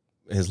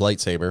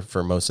lightsaber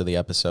for most of the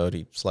episode.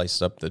 He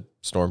sliced up the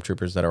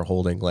stormtroopers that are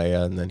holding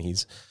Leia, and then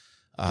he's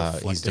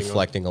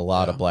deflecting a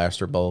lot of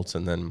blaster bolts.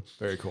 And then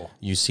very cool.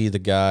 You see the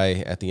guy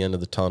at the end of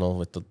the tunnel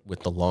with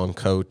the long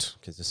coat,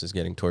 because this is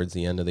getting towards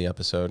the end of the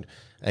episode.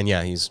 And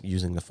yeah, he's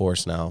using the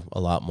Force now a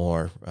lot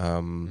more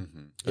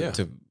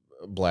to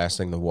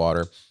blasting the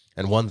water.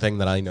 And one thing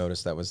that I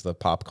noticed that was the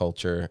pop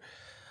culture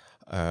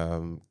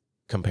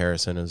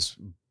comparison is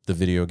the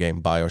video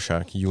game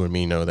BioShock. You and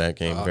me know that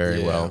game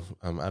very well.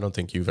 I don't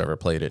think you've ever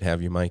played it.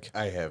 Have you, Mike?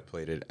 I have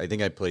played it. I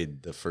think I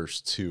played the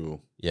first 2.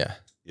 Yeah.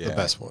 The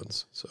best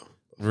ones. So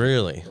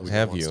really?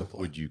 Have you?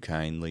 Would you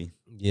kindly?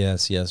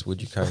 Yes.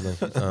 Would you kindly?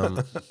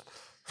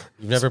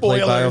 You've never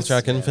played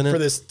BioShock Infinite? For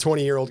this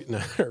 20-year-old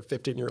or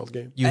 15-year-old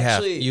game? You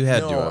had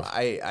to have.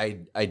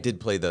 I did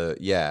play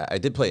I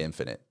did play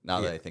Infinite,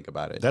 now that I think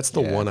about it. That's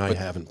the one I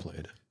haven't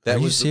played. Are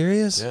you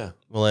serious? Yeah.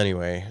 Well,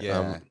 anyway,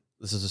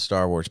 this is a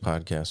Star Wars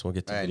podcast. We'll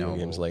get to video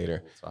games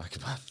later. We'll talk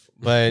about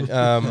it.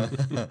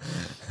 But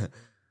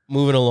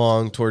moving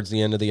along towards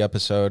the end of the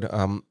episode,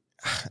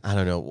 I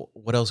don't know.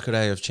 What else could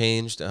I have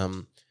changed?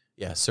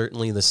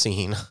 Certainly the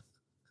scene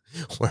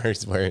where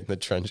he's wearing the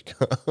trench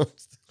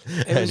coat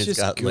and it's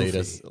got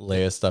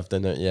Leia stuffed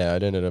in it. Yeah,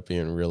 it ended up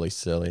being really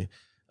silly.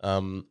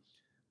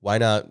 Why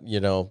not,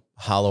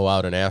 hollow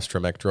out an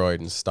astromech droid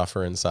and stuff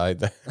her inside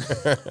there,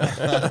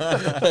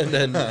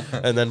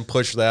 and then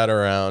push that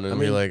around and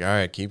be like, all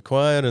right, keep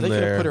quiet in there. They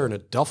could have put her in a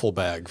duffel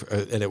bag,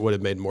 and it would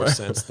have made more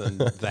sense than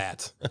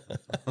that.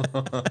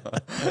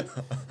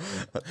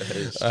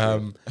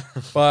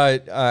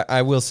 But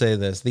I will say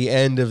this: the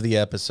end of the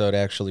episode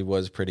actually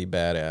was pretty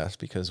badass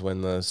because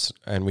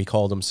and we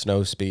called them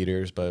snow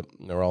speeders, but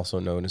they're also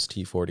known as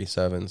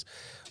T-47s.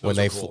 When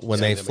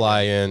they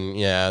fly in,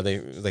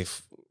 they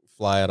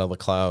fly out of the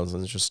clouds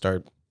and just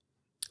start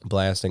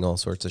blasting all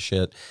sorts of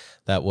shit.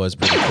 That was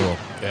pretty cool.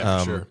 Yeah,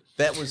 for sure.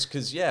 That was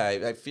because,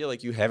 I feel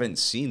like you haven't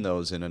seen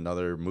those in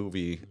another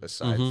movie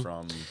aside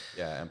from,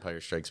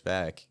 Empire Strikes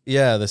Back.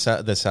 Yeah, the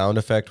sound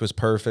effect was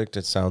perfect.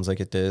 It sounds like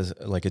it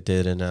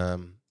did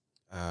in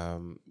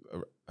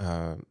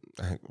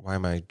why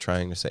am I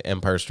trying to say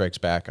Empire Strikes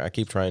Back? I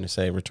keep trying to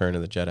say Return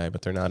of the Jedi,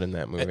 but they're not in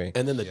that movie.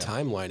 And then the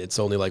timeline, it's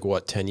only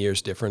 10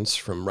 years difference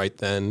from right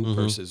then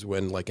versus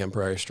when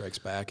Empire Strikes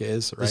Back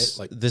is,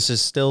 right? This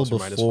is still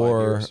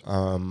before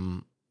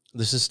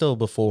this is still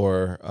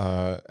before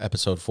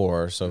episode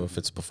 4. So if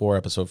it's before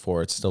episode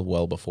 4, it's still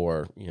well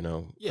before,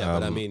 Yeah,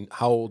 but I mean,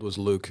 how old was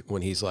Luke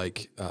when he's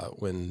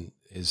when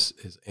his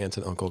aunt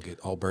and uncle get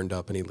all burned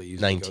up and he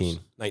leaves? 19.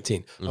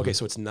 19. Okay,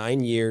 so it's 9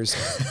 years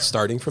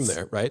starting from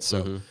there, right?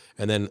 So,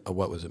 and then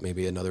what was it?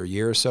 Maybe another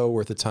year or so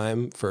worth of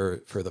time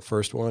for the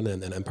first one,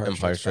 and then Empire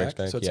Strikes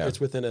Back. So it's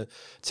within a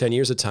 10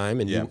 years of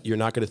time, and you're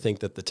not going to think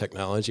that the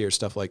technology or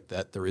stuff like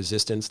that, the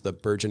resistance, the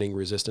burgeoning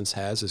resistance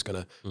is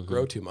going to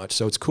grow too much.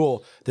 So it's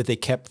cool that they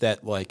kept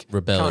that like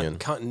rebellion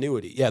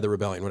continuity. Yeah, the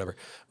rebellion, whatever.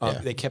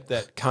 They kept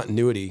that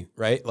continuity,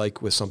 right?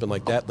 Like with something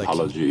like that.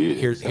 Like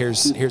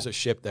here's a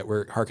ship that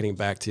we're harkening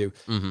back to.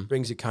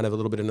 Brings you kind of a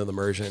little bit into the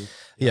immersion.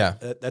 Yeah.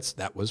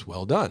 That was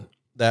well done.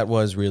 That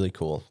was really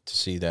cool to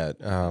see that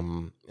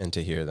and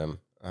to hear them.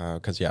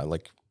 Because,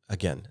 like,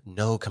 again,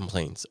 no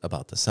complaints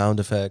about the sound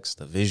effects,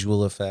 the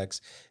visual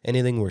effects,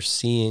 anything we're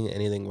seeing,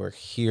 anything we're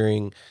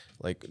hearing,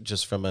 like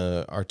just from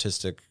an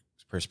artistic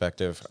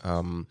perspective.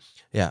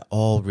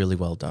 All really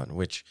well done,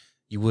 which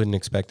you wouldn't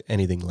expect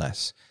anything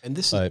less. And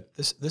this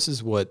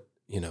is what,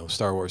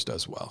 Star Wars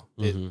does well.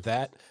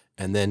 That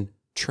and then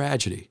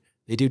tragedy.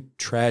 They do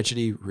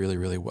tragedy really,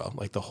 really well.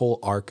 Like the whole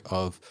arc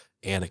of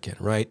Anakin,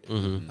 right?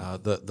 And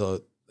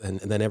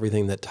then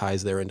everything that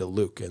ties there into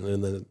Luke, and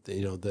then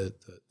the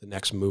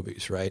next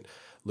movies, right?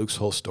 Luke's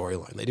whole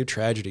storyline. They do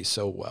tragedy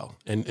so well,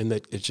 and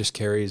that it just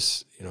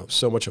carries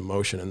so much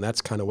emotion, and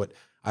that's kind of what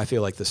I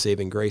feel like the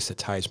saving grace that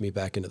ties me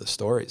back into the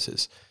stories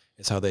is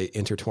how they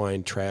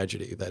intertwine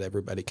tragedy that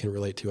everybody can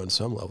relate to on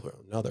some level or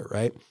another,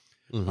 right?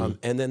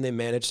 And then they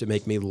managed to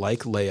make me like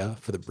Leia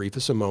for the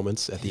briefest of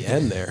moments at the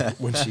end there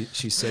when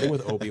she's sitting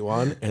with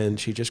Obi-Wan and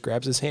she just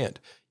grabs his hand.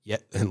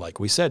 And like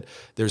we said,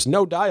 there's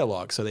no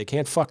dialogue, so they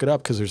can't fuck it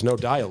up because there's no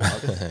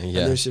dialogue. And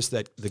there's just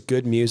the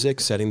good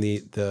music setting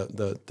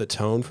the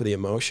tone for the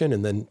emotion,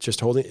 and then just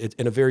holding it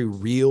in a very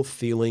real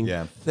feeling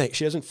thing.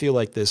 She doesn't feel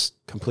like this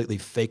completely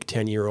fake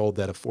 10-year-old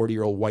that a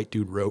 40-year-old white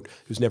dude wrote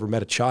who's never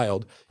met a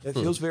child. It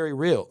feels very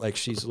real. Like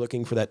she's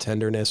looking for that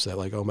tenderness, that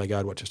like, oh my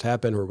God, what just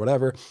happened or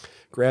whatever.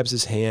 Grabs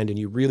his hand, and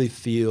you really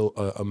feel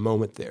a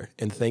moment there.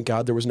 And thank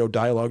God there was no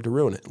dialogue to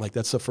ruin it. Like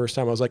that's the first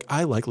time I was like,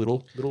 I like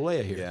little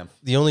Leia here. Yeah.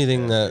 The only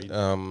thing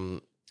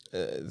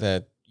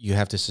that you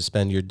have to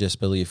suspend your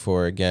disbelief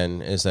for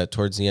again is that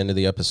towards the end of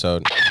the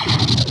episode,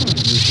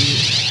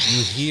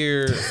 you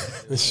hear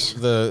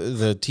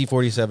the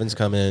T-47s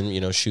come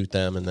in, shoot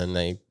them, and then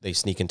they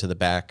sneak into the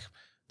back.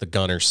 The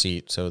gunner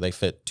seat, so they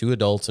fit 2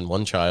 adults and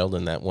 1 child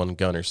in that one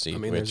gunner seat. I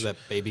mean, there's that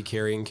baby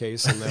carrying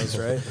case in those,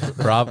 right?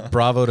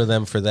 Bravo to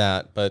them for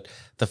that. But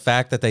the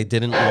fact that they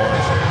didn't launch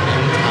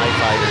any TIE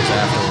fighters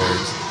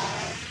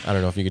afterwards, I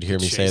don't know if you could hear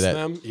me say that.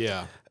 Them?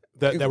 Yeah.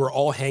 That were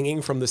all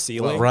hanging from the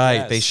ceiling. Right.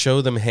 Yes. They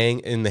show them hang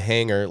in the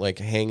hangar, like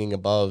hanging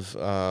above.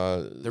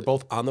 They're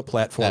both on the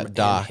platform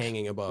and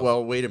hanging above.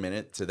 Well, wait a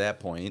minute. To that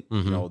point,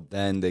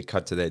 then they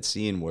cut to that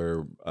scene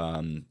where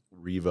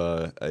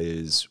Reva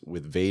is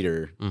with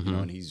Vader,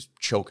 and he's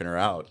choking her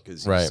out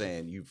because he's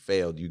saying, "You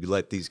failed. You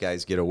let these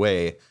guys get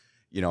away,"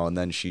 and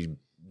then she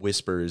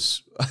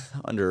whispers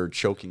under her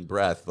choking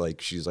breath,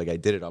 like she's like, "I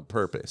did it on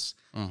purpose."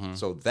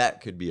 So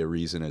that could be a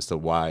reason as to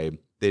why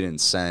they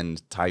didn't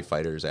send TIE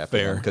fighters after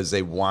them, because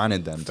they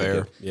wanted them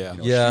to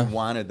get, she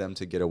wanted them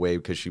to get away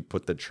because she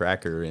put the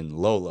tracker in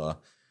Lola.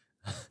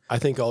 I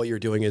think all you're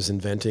doing is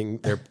inventing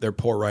their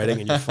poor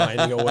writing, and you're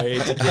finding a way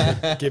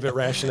to give it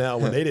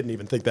rationale when they didn't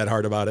even think that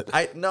hard about it.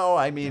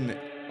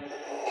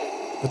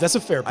 But that's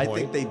a fair point. I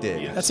think they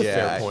did. That's a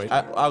fair point.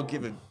 I'll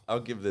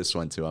give this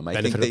one to them.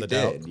 I think they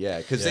did. Yeah,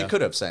 because they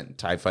could have sent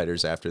TIE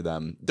fighters after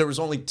them. There was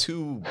only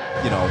 2.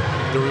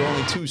 There were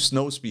only 2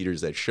 snow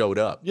speeders that showed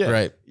up. Yeah,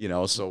 right.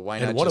 So why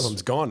not? And one of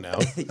them's gone now.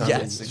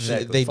 Yes,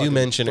 exactly. They do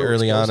mention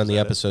early on in the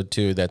episode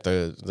too that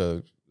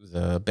the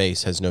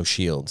base has no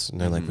shields,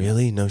 and they're like,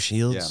 really, no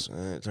shields?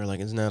 Yeah. They're like,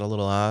 isn't that a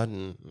little odd?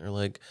 And they're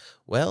like,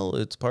 well,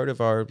 it's part of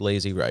our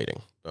lazy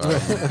writing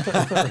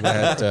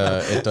that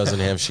it doesn't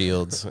have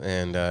shields,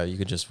 and you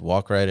could just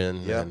walk right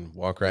in and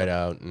walk right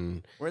out.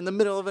 And we're in the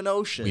middle of an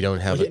ocean. We don't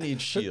have need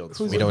shields.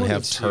 We don't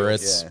have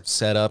turrets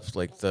set up.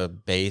 Like the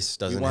base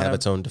doesn't have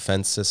its own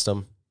defense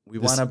system. We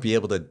want to be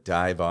able to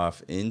dive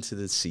off into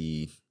the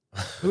sea.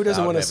 Who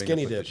doesn't want a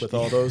skinny dip with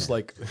all those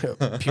like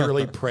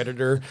purely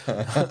predator?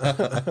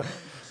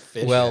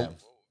 Fish. Well,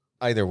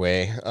 either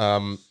way,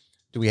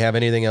 do we have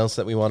anything else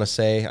that we want to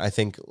say? I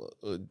think,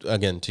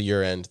 again, to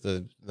your end,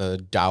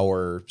 the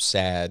dour,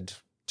 sad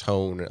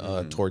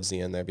tone towards the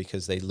end there,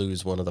 because they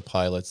lose one of the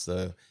pilots,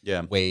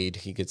 Wade,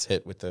 he gets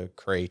hit with the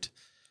crate.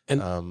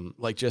 And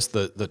like just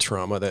the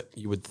trauma that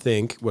you would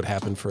think would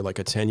happen for like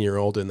a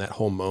 10-year-old in that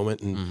whole moment,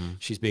 and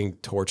she's being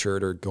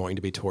tortured or going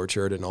to be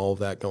tortured and all of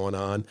that going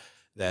on.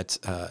 That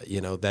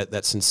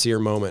that sincere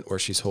moment where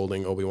she's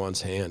holding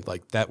Obi-Wan's hand,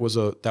 like that was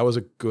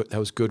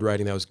good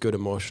writing. That was good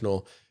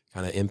emotional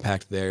kind of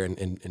impact there,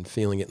 and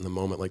feeling it in the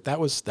moment. Like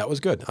that was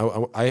good.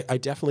 I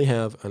definitely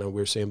have. I know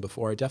we were saying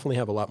before. I definitely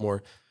have a lot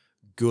more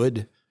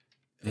good,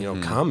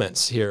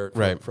 comments here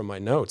from my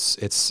notes.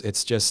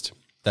 It's just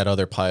that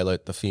other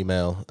pilot, the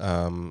female.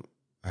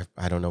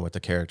 I don't know what the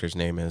character's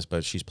name is,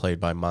 but she's played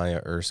by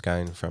Maya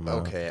Erskine from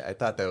okay, I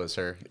thought that was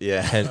her.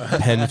 Yeah.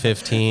 Pen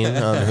 15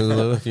 on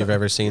Hulu, if you've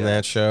ever seen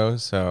that show.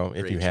 So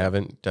if you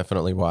haven't,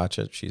 definitely watch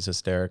it. She's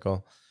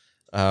hysterical.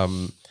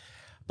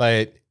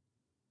 But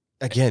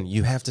again,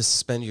 you have to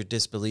suspend your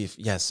disbelief.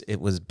 Yes,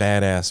 it was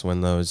badass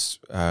when those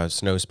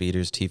snow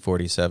speeders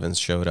T-47s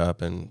showed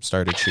up and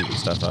started shooting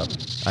stuff up.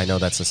 I know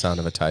that's the sound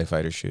of a TIE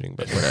fighter shooting,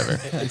 but whatever.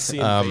 And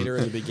seeing Vader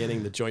in the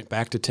beginning, the joint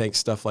back-to-tank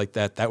stuff like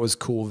that, that was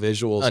cool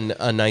visuals.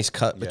 A nice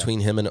cut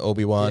between him and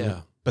Obi-Wan. Yeah.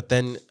 But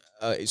then,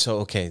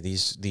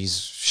 these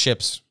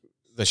ships,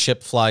 the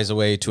ship flies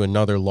away to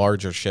another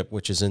larger ship,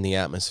 which is in the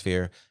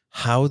atmosphere.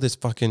 How this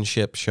fucking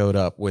ship showed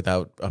up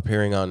without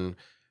appearing on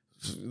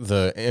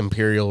the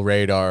Imperial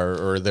radar,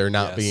 or there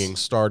not being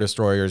Star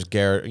Destroyers,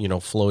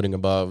 floating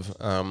above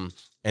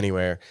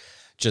anywhere.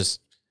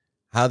 Just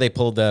how they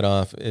pulled that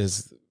off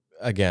is,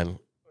 again,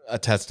 a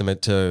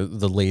testament to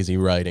the lazy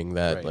writing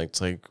that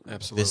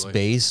this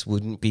base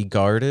wouldn't be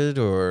guarded,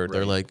 or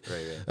they're like,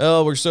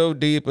 oh, we're so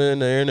deep in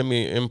the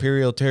enemy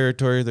Imperial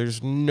territory,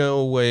 there's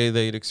no way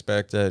they'd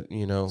expect that,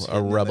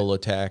 a rebel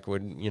attack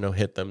would,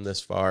 hit them this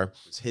far.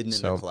 It's hidden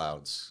in the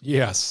clouds.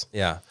 Yes.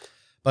 Yeah.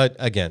 But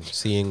again,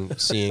 seeing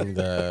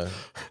the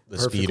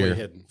speeder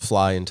hidden.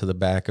 fly into the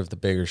back of the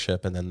bigger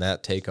ship and then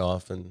that take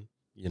off and,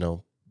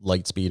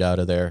 light speed out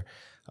of there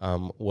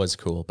was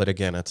cool. But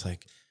again, it's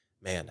like,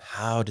 man,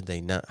 how did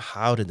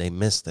they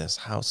miss this?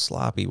 How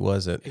sloppy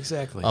was it?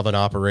 Exactly. Of an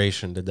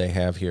operation did they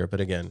have here? But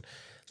again,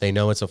 they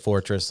know it's a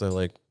fortress. They're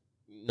like,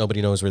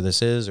 nobody knows where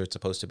this is, or it's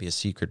supposed to be a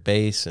secret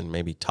base, and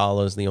maybe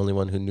Tala's the only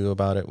one who knew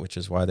about it, which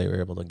is why they were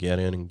able to get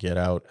in and get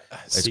out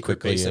as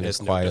quickly and as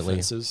quietly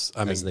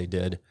as they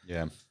did.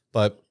 Yeah.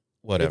 But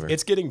whatever.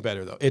 It's getting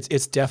better, though.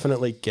 It's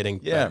definitely getting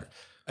better.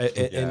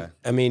 And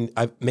I mean,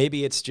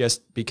 maybe it's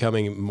just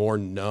becoming more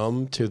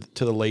numb to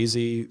the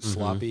lazy,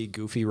 sloppy,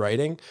 goofy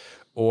writing,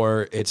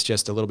 or it's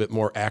just a little bit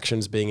more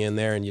actions being in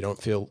there, and you don't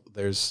feel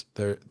there's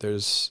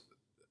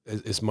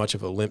as much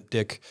of a limp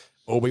dick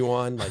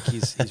Obi-Wan. Like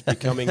he's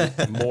becoming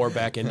more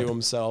back into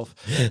himself,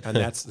 and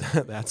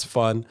that's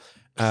fun.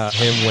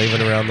 Him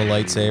waving around the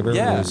lightsaber.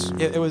 Yeah,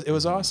 it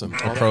was awesome.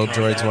 The probe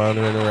droids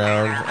wandering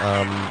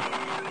around.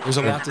 There's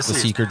a lot to see. The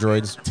seeker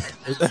droids.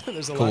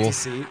 There's a lot to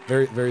see.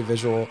 Very, very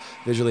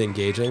visually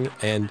engaging.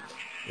 And,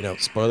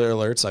 spoiler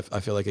alerts, I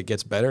feel like it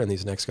gets better in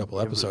these next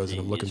couple episodes, and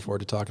I'm looking forward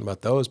to talking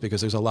about those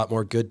because there's a lot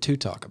more good to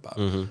talk about.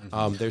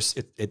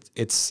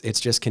 It's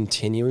just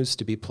continues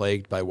to be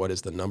plagued by what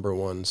is the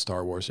 #1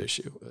 Star Wars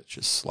issue. It's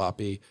just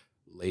sloppy,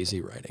 lazy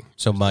writing.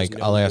 So,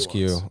 Mike, I'll ask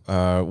you,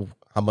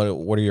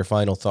 what are your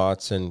final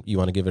thoughts? And you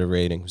want to give it a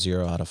rating,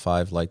 0 out of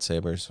 5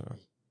 lightsabers?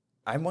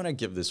 I want to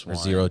give this one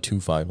 0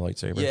 to 5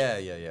 lightsabers.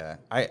 Yeah.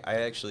 I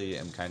actually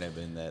am kind of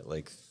in that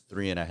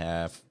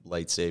 3.5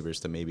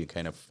 lightsabers to maybe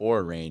kind of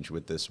 4 range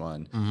with this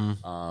one.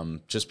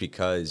 Just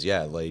because,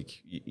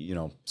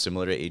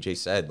 similar to AJ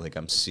said,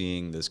 I'm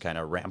seeing this kind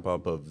of ramp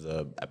up of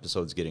the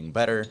episodes getting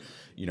better.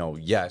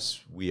 Yes,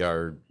 we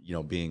are,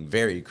 being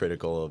very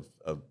critical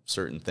of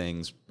certain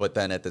things, but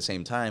then at the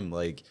same time,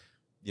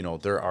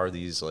 there are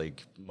these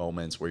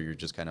moments where you're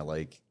just kind of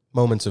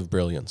moments of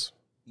brilliance.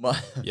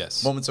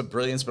 Yes, moments of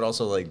brilliance, but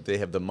also they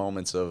have the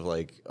moments of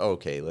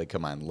okay,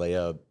 come on,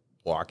 Leia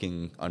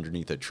walking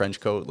underneath a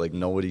trench coat,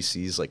 nobody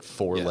sees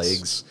 4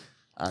 legs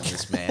on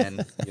this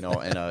man,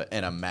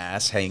 and a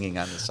mass hanging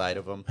on the side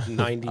of him.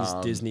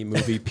 90s Disney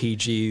movie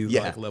PG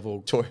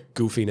level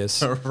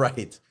goofiness.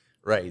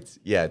 Right.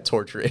 Yeah,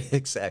 torturing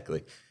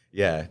exactly.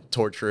 Yeah,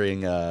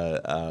 torturing a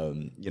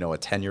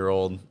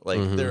 10-year-old.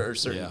 There are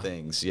certain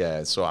things.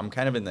 Yeah, so I'm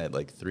kind of in that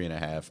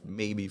 3.5,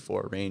 maybe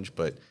 4 range,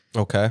 but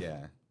okay.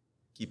 Yeah.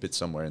 Keep it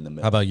somewhere in the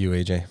middle. How about you,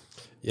 AJ?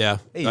 Yeah.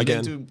 Hey, you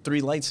didn't do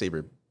 3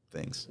 lightsaber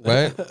things.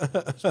 What?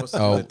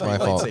 My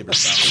fault.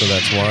 So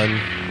that's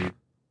 1,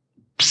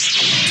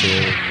 2,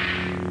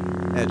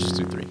 yeah, just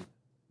do 3.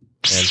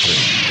 and 3.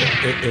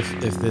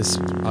 If this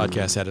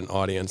podcast had an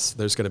audience,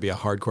 there's going to be a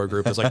hardcore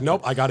group that's like,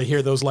 nope, I got to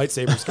hear those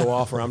lightsabers go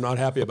off, or I'm not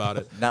happy about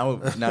it. Now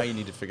you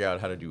need to figure out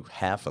how to do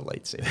half a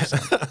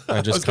lightsaber.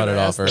 I just cut it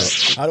off.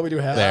 How do we do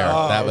half? There,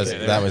 Oh, that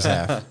was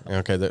half.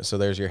 Okay, so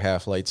there's your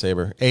half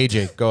lightsaber.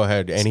 AJ, go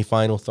ahead. Any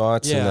final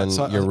thoughts? Yeah, and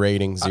then your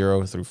rating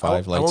 0 through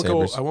 5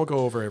 lightsabers. I won't go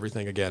over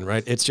everything again,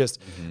 right? It's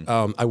just,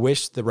 I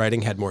wish the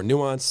writing had more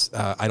nuance.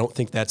 I don't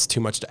think that's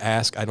too much to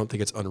ask. I don't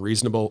think it's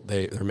unreasonable.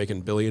 They're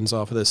making billions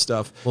off of this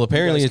stuff. Well,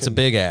 apparently it's a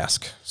big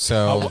ask.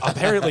 So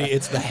apparently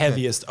it's the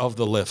heaviest of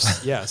the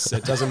lifts. Yes,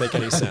 it doesn't make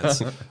any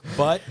sense.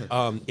 But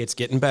it's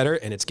getting better,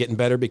 and it's getting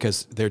better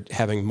because they're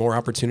having more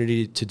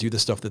opportunity to do the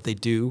stuff that they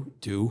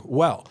do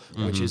well,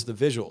 which is the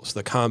visuals,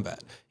 the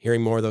combat,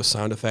 hearing more of those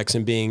sound effects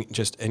and being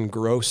just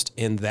engrossed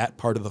in that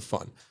part of the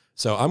fun.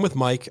 So I'm with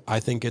Mike. I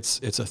think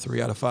it's a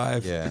 3 out of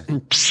 5. Yeah.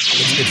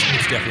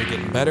 It's definitely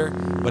getting better.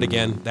 But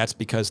again, that's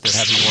because they're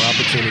having more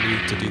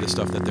opportunity to do the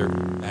stuff that they're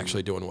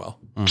actually doing well.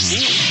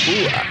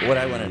 What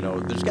I want to know,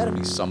 there's got to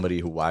be somebody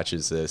who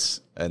watches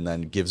this and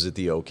then gives it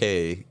the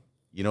okay.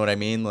 You know what I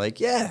mean? This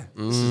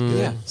is good.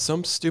 Yeah,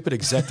 some stupid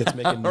exec that's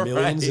making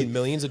millions and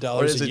millions of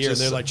dollars a year, and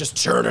they're like, just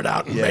churn it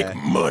out and make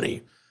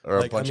money. Or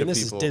a bunch of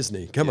this people. is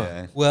Disney. Come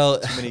on.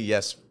 well,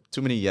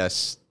 too many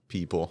yes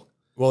people.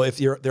 Well, if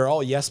they're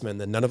all yes men,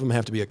 then none of them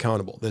have to be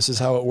accountable. This is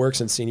how it works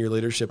in senior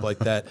leadership like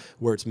that,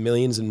 where it's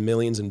millions and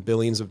millions and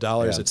billions of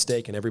dollars at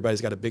stake and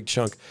everybody's got a big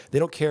chunk. They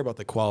don't care about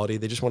the quality.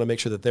 They just want to make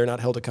sure that they're not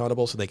held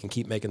accountable so they can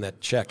keep making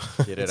that check.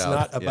 It's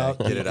not about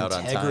the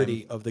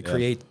integrity of the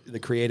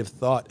creative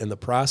thought and the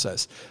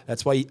process.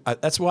 That's why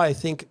I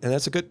think, and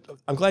that's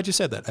I'm glad you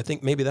said that. I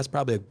think maybe that's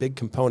probably a big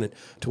component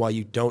to why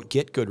you don't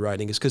get good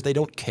writing is because they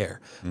don't care.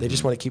 They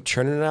just want to keep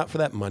churning it out for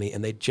that money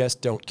and they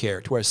just don't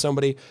care. To where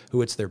somebody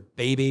who it's their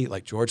baby,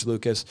 like George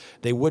Lucas,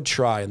 they would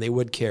try and they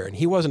would care. And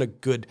he wasn't a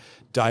good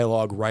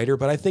dialogue writer,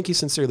 but I think he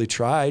sincerely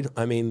tried.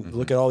 I mean,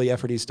 look at all the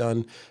effort he's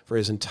done for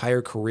his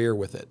entire career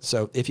with it.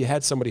 So if you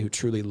had somebody who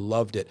truly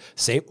loved it,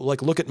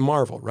 look at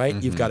Marvel, right?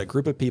 You've got a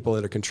group of people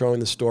that are controlling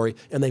the story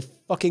and they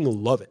fucking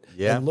love it.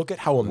 Yeah. And look at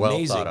how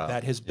amazing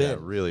that has been. Yeah,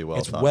 really well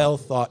thought out. It's well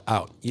thought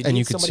out. You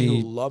need somebody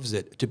who loves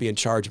it to be in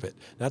charge of it.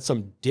 Not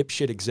some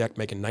dipshit exec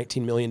making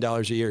 $19 million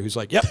a year who's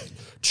like, yep,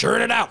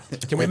 churn it out.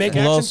 Can we make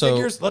action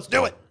figures? Let's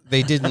do it.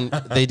 They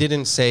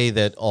didn't say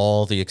that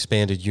all the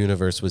expanded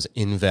universe was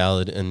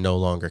invalid and no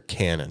longer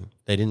canon.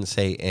 They didn't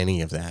say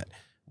any of that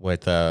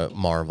with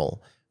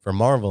Marvel. For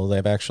Marvel,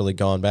 they've actually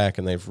gone back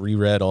and they've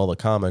reread all the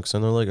comics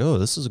and they're like, oh,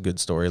 this is a good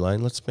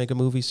storyline. Let's make a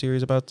movie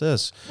series about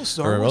this. Well,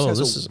 Star Wars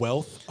has a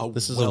wealth.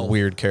 This is a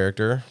weird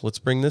character. Let's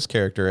bring this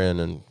character in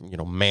and,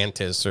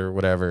 Mantis or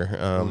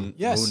whatever.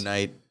 Yes. Moon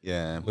Knight.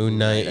 Yeah. Moon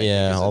Knight.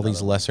 Yeah. All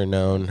these lesser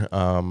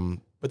known.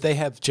 But they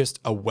have just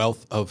a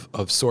wealth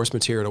of source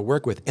material to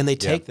work with, and they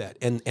take that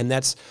and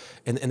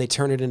they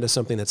turn it into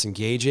something that's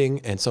engaging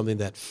and something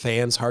that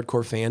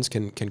hardcore fans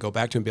can go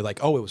back to and be like,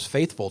 oh, it was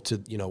faithful to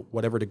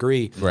whatever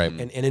degree, right?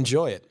 And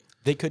enjoy it.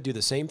 They could do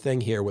the same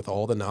thing here with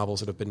all the novels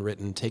that have been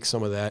written. Take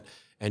some of that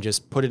and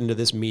just put it into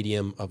this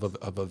medium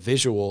of a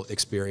visual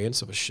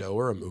experience of a show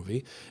or a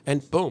movie,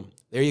 and boom,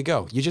 there you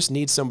go. You just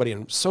need somebody,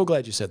 and I'm so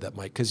glad you said that,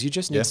 Mike, because you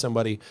just need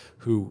somebody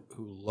who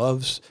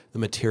loves the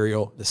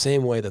material the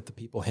same way that the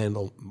people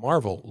handle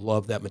Marvel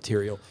love that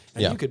material,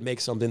 and you could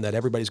make something that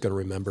everybody's going to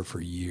remember for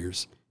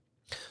years.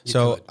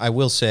 I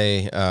will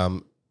say,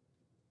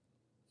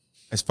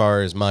 as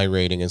far as my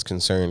rating is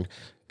concerned,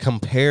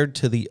 compared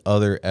to the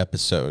other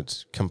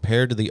episodes,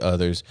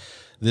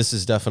 this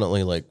is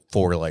definitely like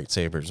 4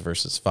 lightsabers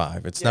versus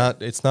 5. It's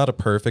not a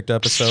perfect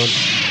episode,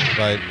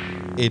 but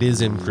it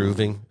is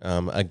improving.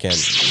 Again,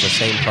 the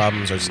same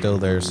problems are still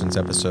there since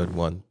episode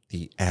 1.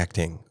 The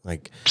acting,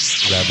 like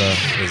Reva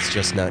is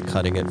just not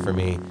cutting it for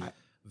me.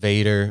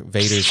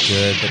 Vader's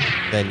good, but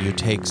then you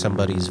take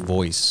somebody's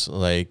voice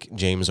like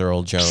James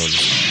Earl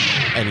Jones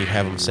and you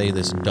have him say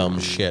this dumb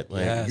shit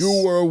like,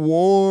 you were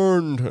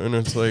warned, and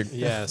it's like,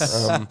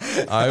 yes,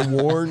 I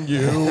warned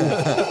you,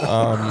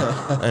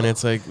 and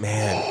it's like,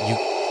 man,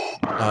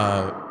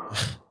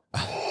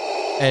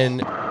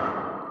 and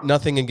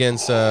nothing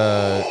against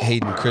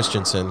Hayden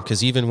Christensen,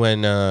 because even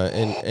when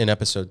in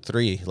episode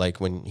 3,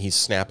 like when he's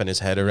snapping his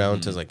head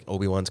around to like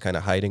Obi-Wan's kind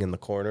of hiding in the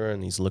corner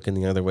and he's looking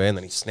the other way and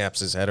then he snaps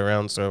his head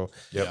around. So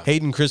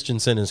Hayden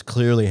Christensen is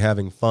clearly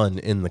having fun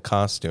in the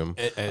costume.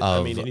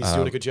 And he's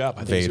doing a good job.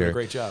 I think he's doing a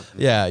great job.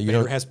 Yeah,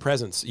 Vader has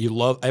presence. You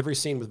love every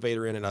scene with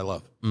Vader in it. I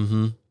love.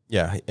 Mm-hmm.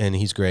 Yeah, and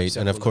he's great,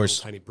 and of course,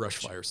 tiny brush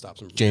fire stops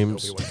him.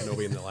 James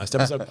Kenobi in the last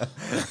episode.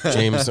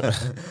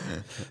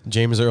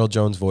 James Earl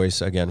Jones'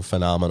 voice again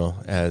phenomenal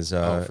as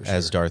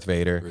Darth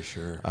Vader, for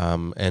sure.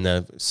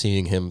 And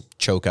seeing him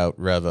choke out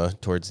Reva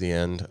towards the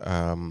end.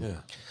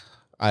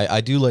 I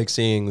do like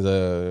seeing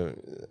them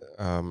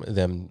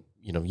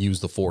use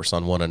the Force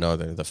on one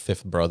another. The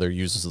fifth brother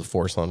uses the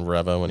Force on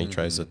Reva when he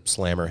tries to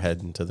slam her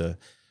head into the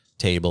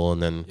table,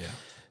 and then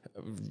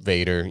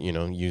Vader,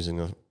 using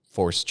a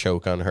Force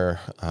choke on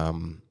her.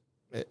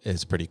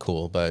 It's pretty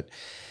cool, but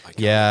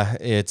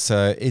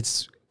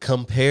it's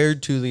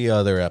compared to the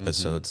other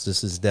episodes,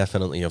 this is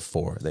definitely a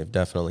 4. They've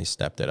definitely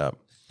stepped it up.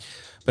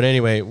 But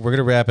anyway, we're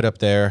gonna wrap it up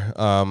there.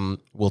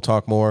 We'll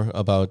talk more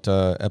about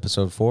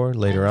episode 4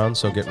 later on,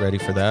 so get ready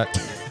for that.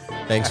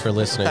 Thanks for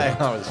listening. I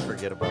always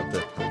forget about the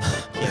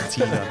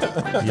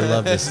cantina. You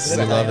love this.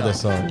 You love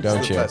this song,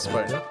 don't you?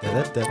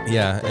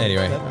 Yeah.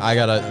 Anyway,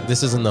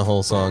 this isn't the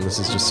whole song. This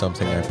is just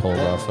something I pulled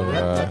off of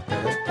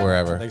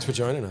wherever. Thanks for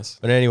joining us.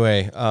 But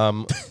anyway,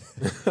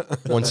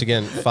 once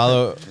again,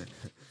 follow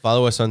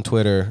us on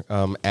Twitter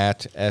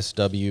at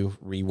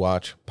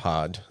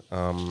SWRewatchPod.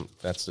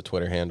 That's the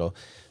Twitter handle.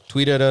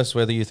 Tweet at us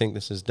whether you think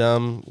this is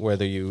dumb,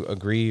 whether you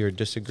agree or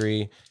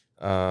disagree.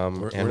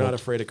 We're not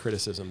afraid of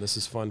criticism. This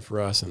is fun for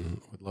us, and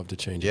would love to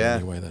change it in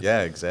any way.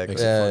 Exactly.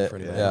 Makes it fun for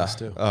anybody else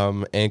too.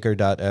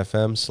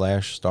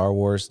 Anchor.fm/Star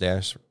Wars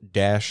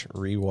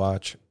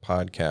Rewatch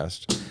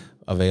Podcast.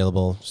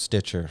 Available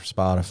Stitcher,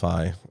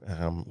 Spotify,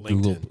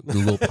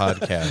 Google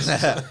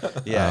Podcasts,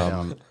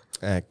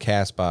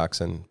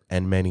 Castbox,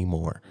 and many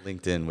more.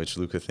 LinkedIn, which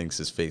Luca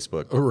thinks is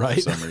Facebook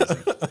right. for some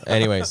reason.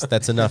 Anyways,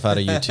 that's enough out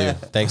of you two.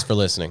 Thanks for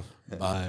listening. Bye.